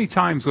 how many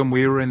times when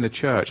we were in the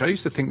church, I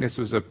used to think this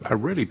was a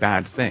really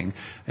bad thing,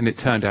 and it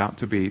turned out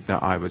to be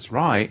that I was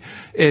right,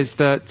 is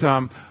that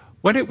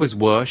when it was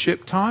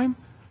worship time,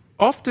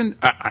 often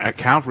at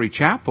Calvary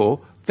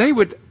Chapel, they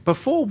would,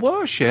 before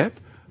worship,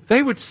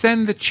 they would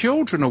send the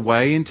children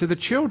away into the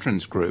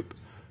children's group.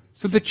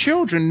 So the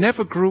children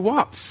never grew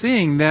up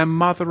seeing their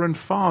mother and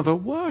father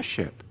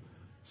worship,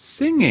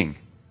 singing,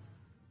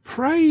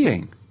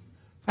 praying.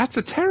 That's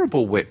a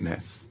terrible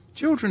witness.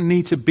 Children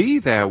need to be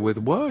there with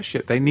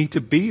worship. They need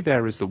to be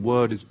there as the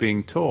word is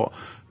being taught,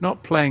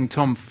 not playing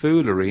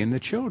tomfoolery in the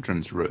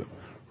children's room,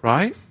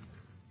 right?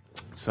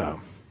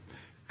 So,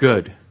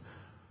 good.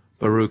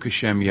 Baruch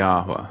Hashem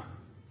Yahweh.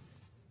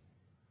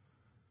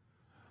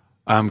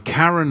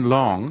 Karen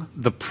Long,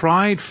 the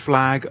pride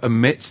flag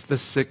emits the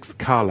sixth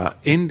color,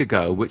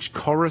 indigo, which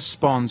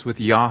corresponds with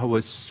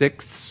Yahweh's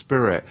sixth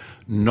spirit,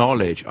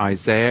 knowledge,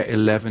 Isaiah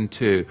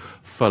 11:2.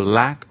 For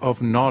lack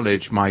of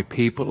knowledge, my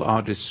people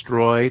are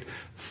destroyed.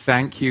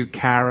 Thank you,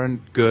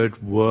 Karen.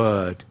 Good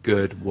word,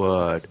 good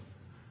word.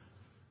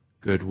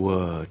 Good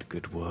word,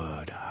 good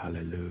word.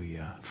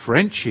 Hallelujah.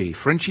 Frenchie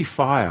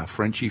fire,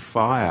 Frenchie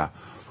fire.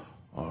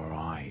 All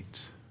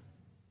right.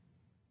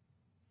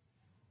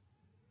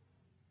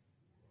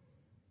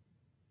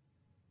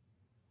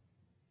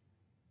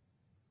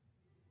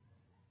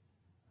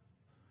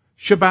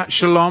 Shabbat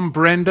Shalom,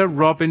 Brenda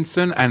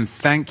Robinson, and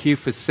thank you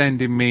for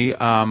sending me.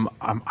 I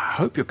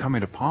hope you're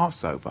coming to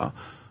Passover,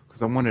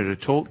 because I wanted to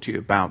talk to you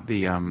about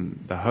the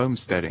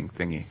homesteading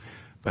thingy.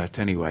 But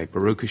anyway,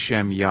 Baruch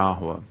Hashem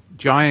Yahweh.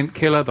 Giant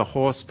killer, the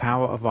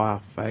horsepower of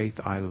our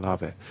faith. I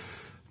love it.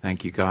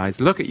 Thank you,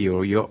 guys. Look at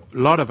you. You're a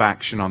lot of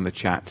action on the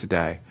chat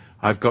today.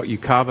 I've got you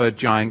covered,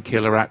 Giant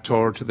Killer, at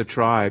Torah to the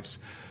Tribes.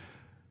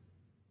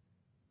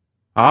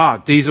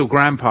 Diesel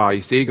Grandpa,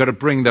 you see, you got to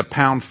bring the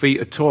pound feet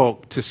of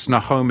talk to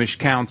Snohomish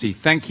County.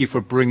 Thank you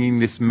for bringing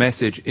this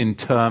message in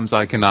terms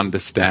I can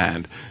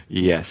understand.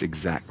 Yes,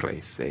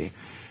 exactly, see.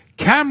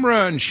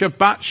 Cameron,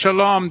 Shabbat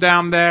Shalom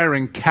down there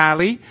in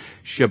Cali.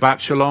 Shabbat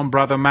Shalom,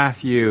 Brother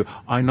Matthew.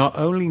 I not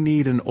only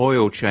need an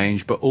oil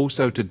change, but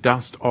also to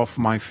dust off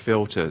my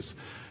filters.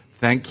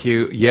 Thank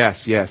you.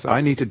 Yes, I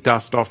need to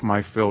dust off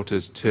my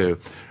filters too.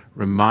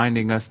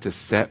 Reminding us to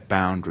set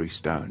boundary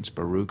stones.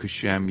 Baruch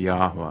Hashem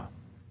Yahweh.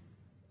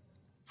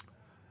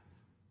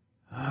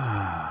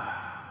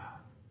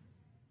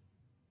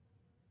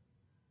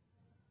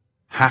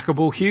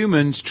 Hackable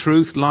humans,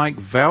 truth like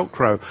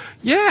Velcro.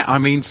 Yeah, I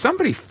mean,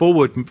 somebody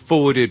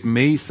forwarded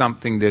me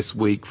something this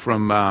week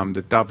from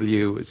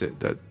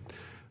the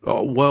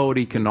World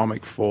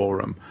Economic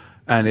Forum,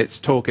 and it's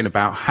talking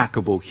about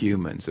hackable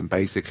humans and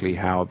basically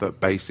how that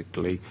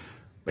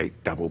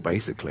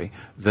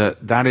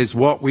that is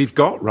what we've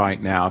got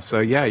right now. So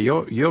yeah,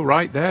 you're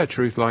right there.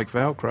 Truth like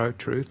Velcro.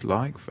 Truth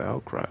like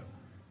Velcro.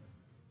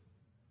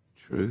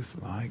 Truth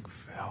like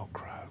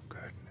Velcro.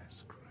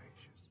 Goodness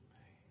gracious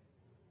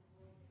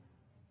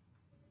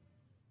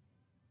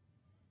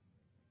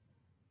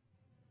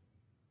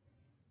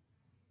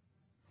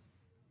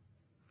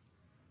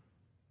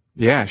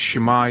me. Yeah,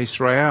 Shema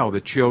Israel.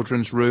 The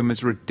children's room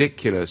is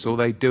ridiculous. All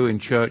they do in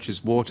church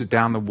is water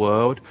down the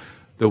word,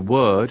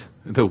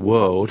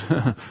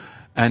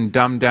 and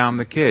dumb down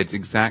the kids.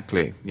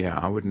 Exactly. Yeah,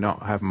 I would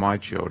not have my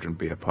children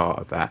be a part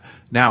of that.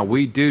 Now,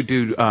 we do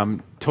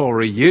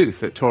Torah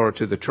youth at Torah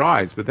to the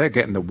Tribes, but they're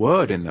getting the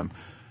word in them.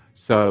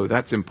 So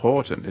that's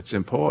important. It's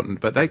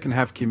important. But they can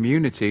have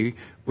community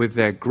with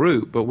their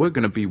group, but we're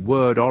going to be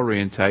word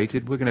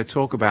orientated. We're going to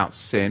talk about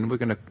sin. We're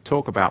going to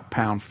talk about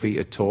pound feet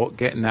of talk,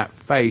 getting that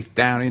faith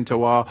down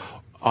into our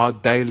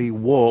daily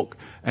walk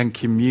and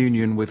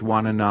communion with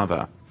one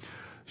another.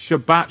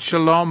 Shabbat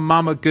Shalom,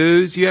 Mama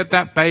Goose. You had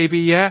that baby,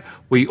 yeah?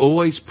 We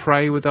always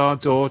pray with our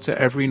daughter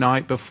every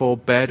night before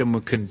bed, and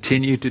we'll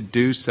continue to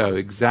do so.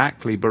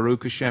 Exactly.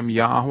 Baruch Hashem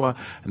Yahweh,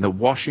 and the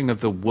washing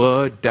of the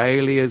word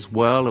daily as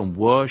well, and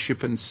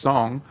worship and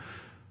song.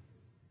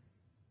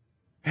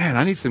 Man,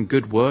 I need some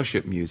good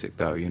worship music,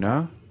 though, you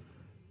know?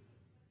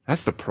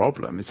 That's the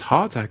problem. It's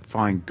hard to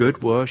find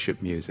good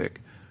worship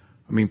music.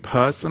 I mean,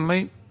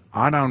 personally,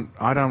 I don't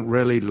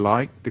really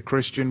like the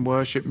Christian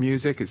worship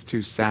music. It's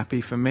too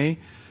sappy for me.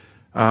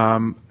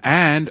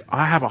 And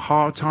I have a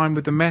hard time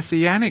with the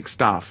messianic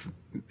stuff.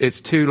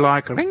 It's too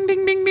like ring,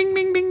 ding, ding, ding,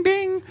 ding, ding,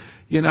 ding,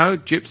 you know,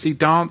 gypsy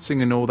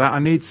dancing and all that. I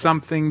need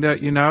something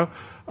that, you know,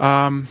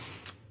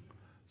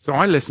 so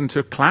I listen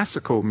to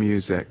classical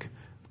music,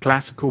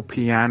 classical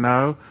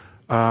piano.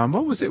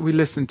 What was it we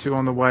listened to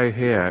on the way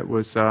here? It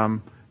was the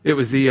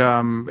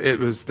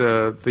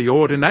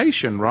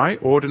ordination,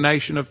 right?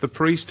 Ordination of the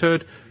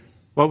priesthood.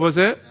 What was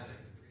it?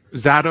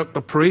 Zadok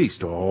the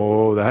priest.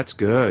 Oh, that's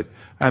good.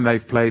 And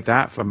they've played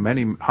that for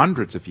many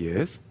hundreds of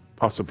years,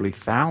 possibly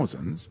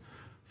thousands,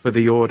 for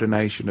the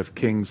ordination of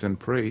kings and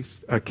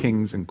priests,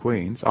 kings and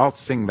queens. I'll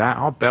sing that.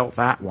 I'll belt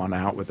that one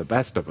out with the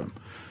best of them.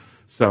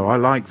 So I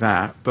like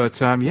that.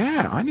 But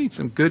yeah, I need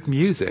some good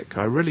music.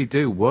 I really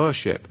do.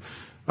 Worship.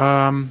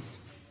 Who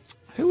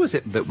was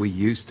it that we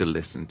used to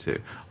listen to?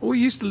 Well, we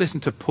used to listen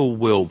to Paul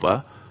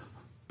Wilbur.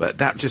 But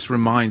that just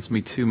reminds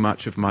me too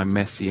much of my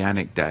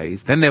messianic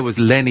days. Then there was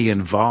Lenny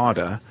and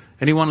Varda.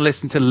 Anyone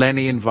listen to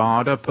Lenny and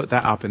Varda? Put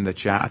that up in the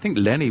chat. I think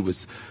Lenny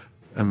was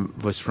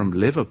from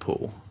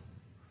Liverpool,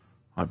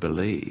 I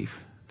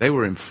believe. They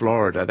were in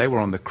Florida. They were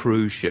on the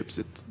cruise ships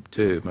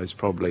too, most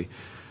probably.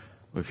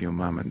 with your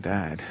mum and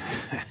dad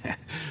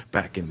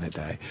back in the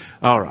day.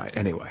 All right,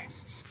 anyway,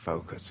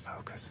 focus.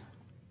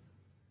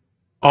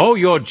 Oh,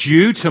 you're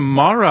due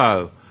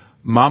tomorrow,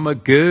 Mama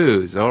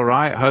Goose. All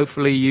right,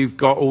 hopefully you've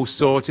got all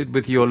sorted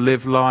with your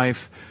Live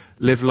Life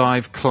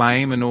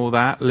claim and all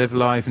that, Live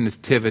Life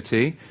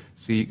nativity,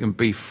 so you can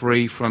be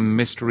free from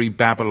Mystery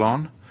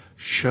Babylon.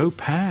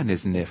 Chopin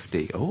is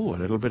nifty. Oh, a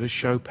little bit of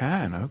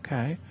Chopin,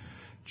 okay.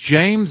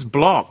 James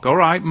Block, all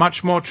right,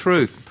 much more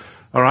truth.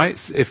 All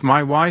right, if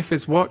my wife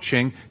is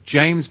watching,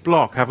 James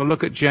Block, have a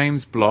look at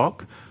James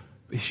Block.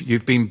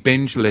 You've been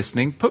binge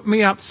listening. Put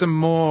me up some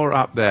more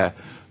up there.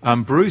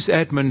 Bruce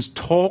Edmonds,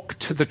 Talk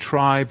to the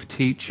Tribe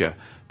Teacher.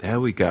 There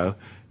we go.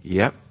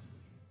 Yep.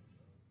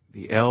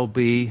 The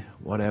LB,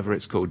 whatever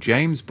it's called.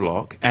 James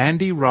Block.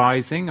 Andy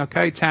Rising.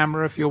 Okay,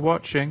 Tamara, if you're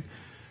watching.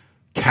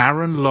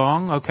 Karen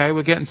Long. Okay,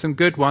 we're getting some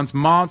good ones.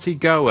 Marty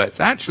Goetz.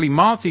 Actually,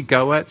 Marty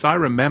Goetz, I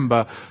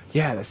remember.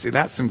 Yeah, see,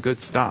 that's some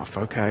good stuff.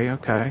 Okay.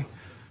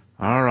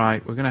 All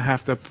right, we're going to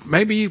have to...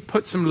 Maybe you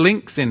put some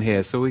links in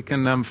here so we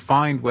can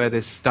find where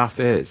this stuff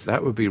is.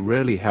 That would be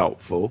really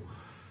helpful.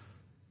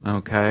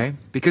 Okay,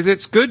 because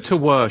it's good to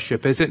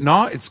worship, is it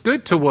not? It's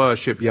good to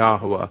worship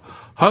Yahweh.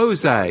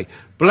 Jose,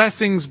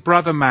 blessings,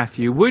 Brother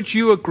Matthew. Would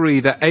you agree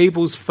that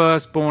Abel's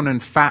firstborn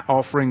and fat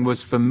offering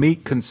was for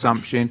meat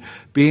consumption,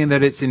 being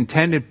that its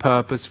intended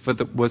purpose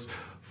was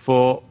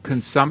for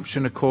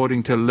consumption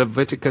according to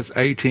Leviticus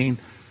 18,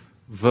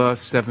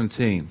 verse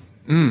 17?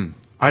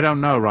 I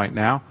don't know right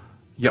now.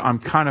 Yeah, I'm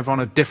kind of on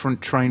a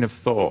different train of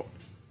thought.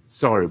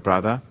 Sorry,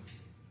 brother.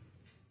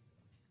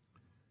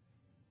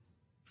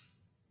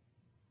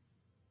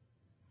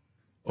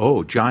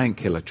 Oh, Giant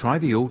Killer, try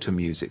the altar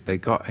music. They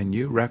got a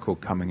new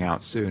record coming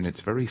out soon.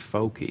 It's very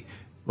folky.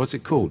 What's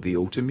it called? The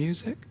altar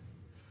music?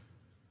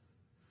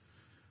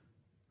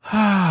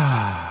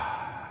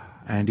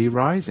 Andy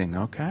Rising.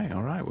 Okay,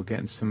 all right. We're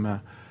getting some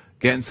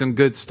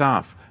good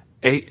stuff.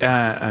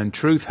 And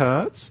Truth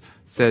Hurts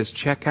says,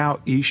 check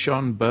out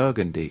Eshon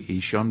Burgundy.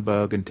 Eshon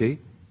Burgundy.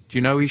 Do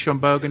you know Eshon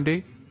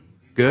Burgundy?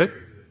 Good?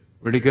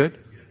 Really good?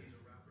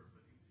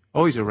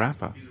 Oh, he's a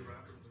rapper.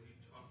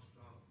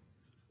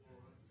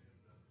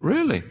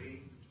 Really?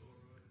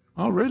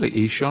 Oh, really?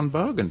 Eshon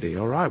Burgundy.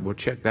 All right, we'll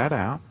check that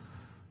out.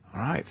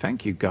 All right,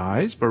 thank you,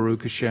 guys.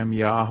 Baruch Hashem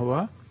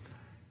Yahweh.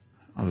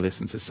 I'll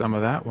listen to some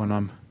of that when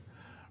I'm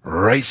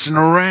racing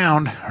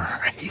around.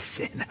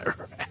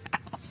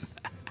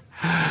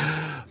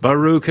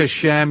 Baruch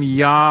Hashem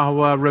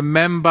Yahweh.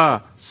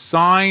 Remember,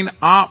 sign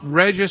up,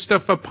 register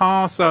for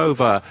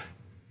Passover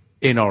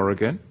in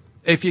Oregon.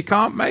 If you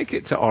can't make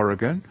it to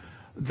Oregon,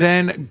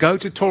 then go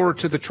to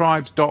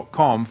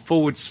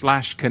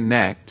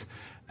TorahToTheTribes.com/connect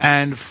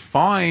and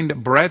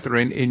find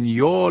brethren in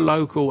your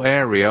local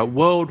area,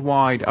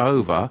 worldwide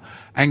over,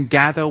 and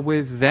gather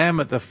with them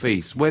at the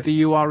feast. Whether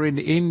you are in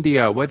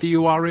India, whether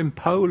you are in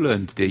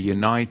Poland, the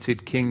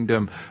United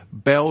Kingdom,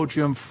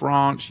 Belgium,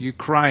 France,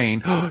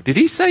 Ukraine. Did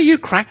he say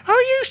Ukraine?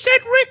 Oh, you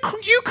said, Rick,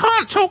 you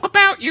can't talk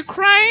about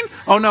Ukraine?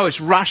 Oh, no,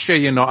 it's Russia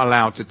you're not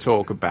allowed to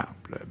talk about.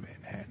 Blooming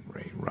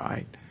Henry,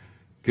 right?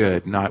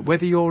 Good night.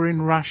 Whether you're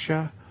in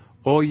Russia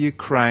or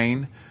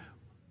Ukraine,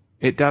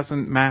 it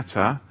doesn't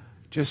matter.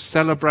 Just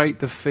celebrate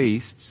the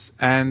feasts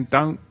and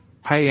don't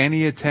pay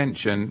any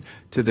attention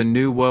to the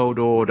New World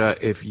Order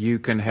if you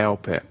can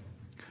help it.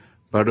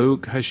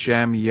 Baruch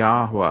Hashem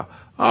Yahweh.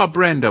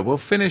 Brenda, we'll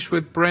finish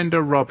with Brenda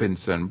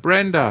Robinson.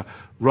 Brenda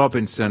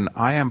Robinson,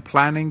 I am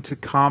planning to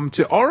come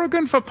to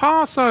Oregon for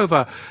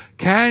Passover.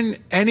 Can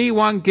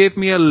anyone give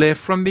me a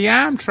lift from the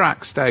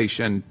Amtrak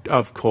station?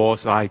 Of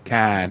course I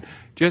can.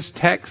 Just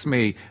text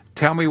me.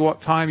 Tell me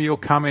what time you're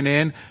coming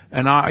in.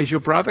 And is your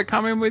brother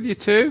coming with you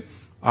too?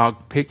 I'll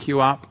pick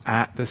you up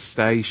at the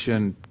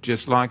station,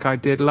 just like I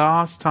did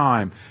last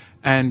time.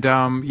 And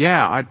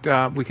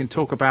we can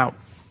talk about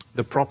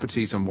the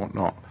properties and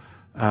whatnot.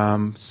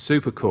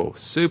 Super cool.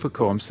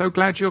 I'm so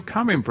glad you're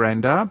coming,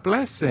 Brenda.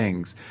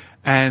 Blessings.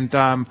 And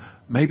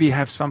maybe you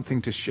have something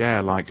to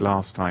share like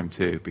last time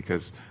too,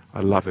 because I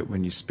love it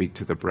when you speak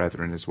to the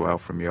brethren as well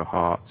from your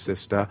heart,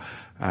 sister.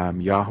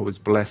 Yahweh's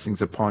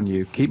blessings upon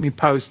you. Keep me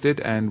posted,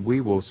 and we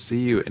will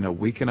see you in a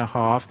week and a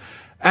half.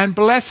 And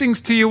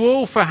blessings to you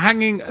all for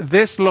hanging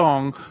this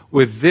long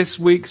with this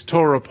week's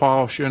Torah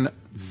portion,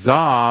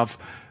 Zav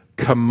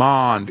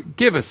Command.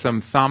 Give us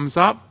some thumbs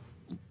up.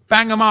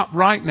 Bang them up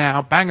right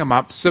now. Bang them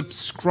up.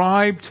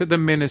 Subscribe to the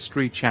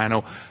ministry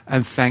channel.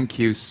 And thank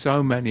you,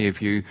 so many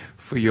of you,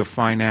 for your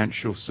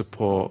financial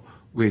support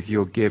with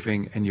your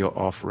giving and your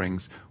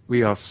offerings.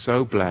 We are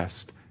so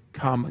blessed.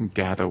 Come and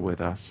gather with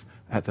us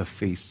at the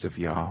feasts of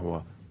Yahweh,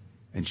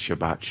 and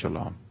Shabbat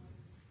Shalom.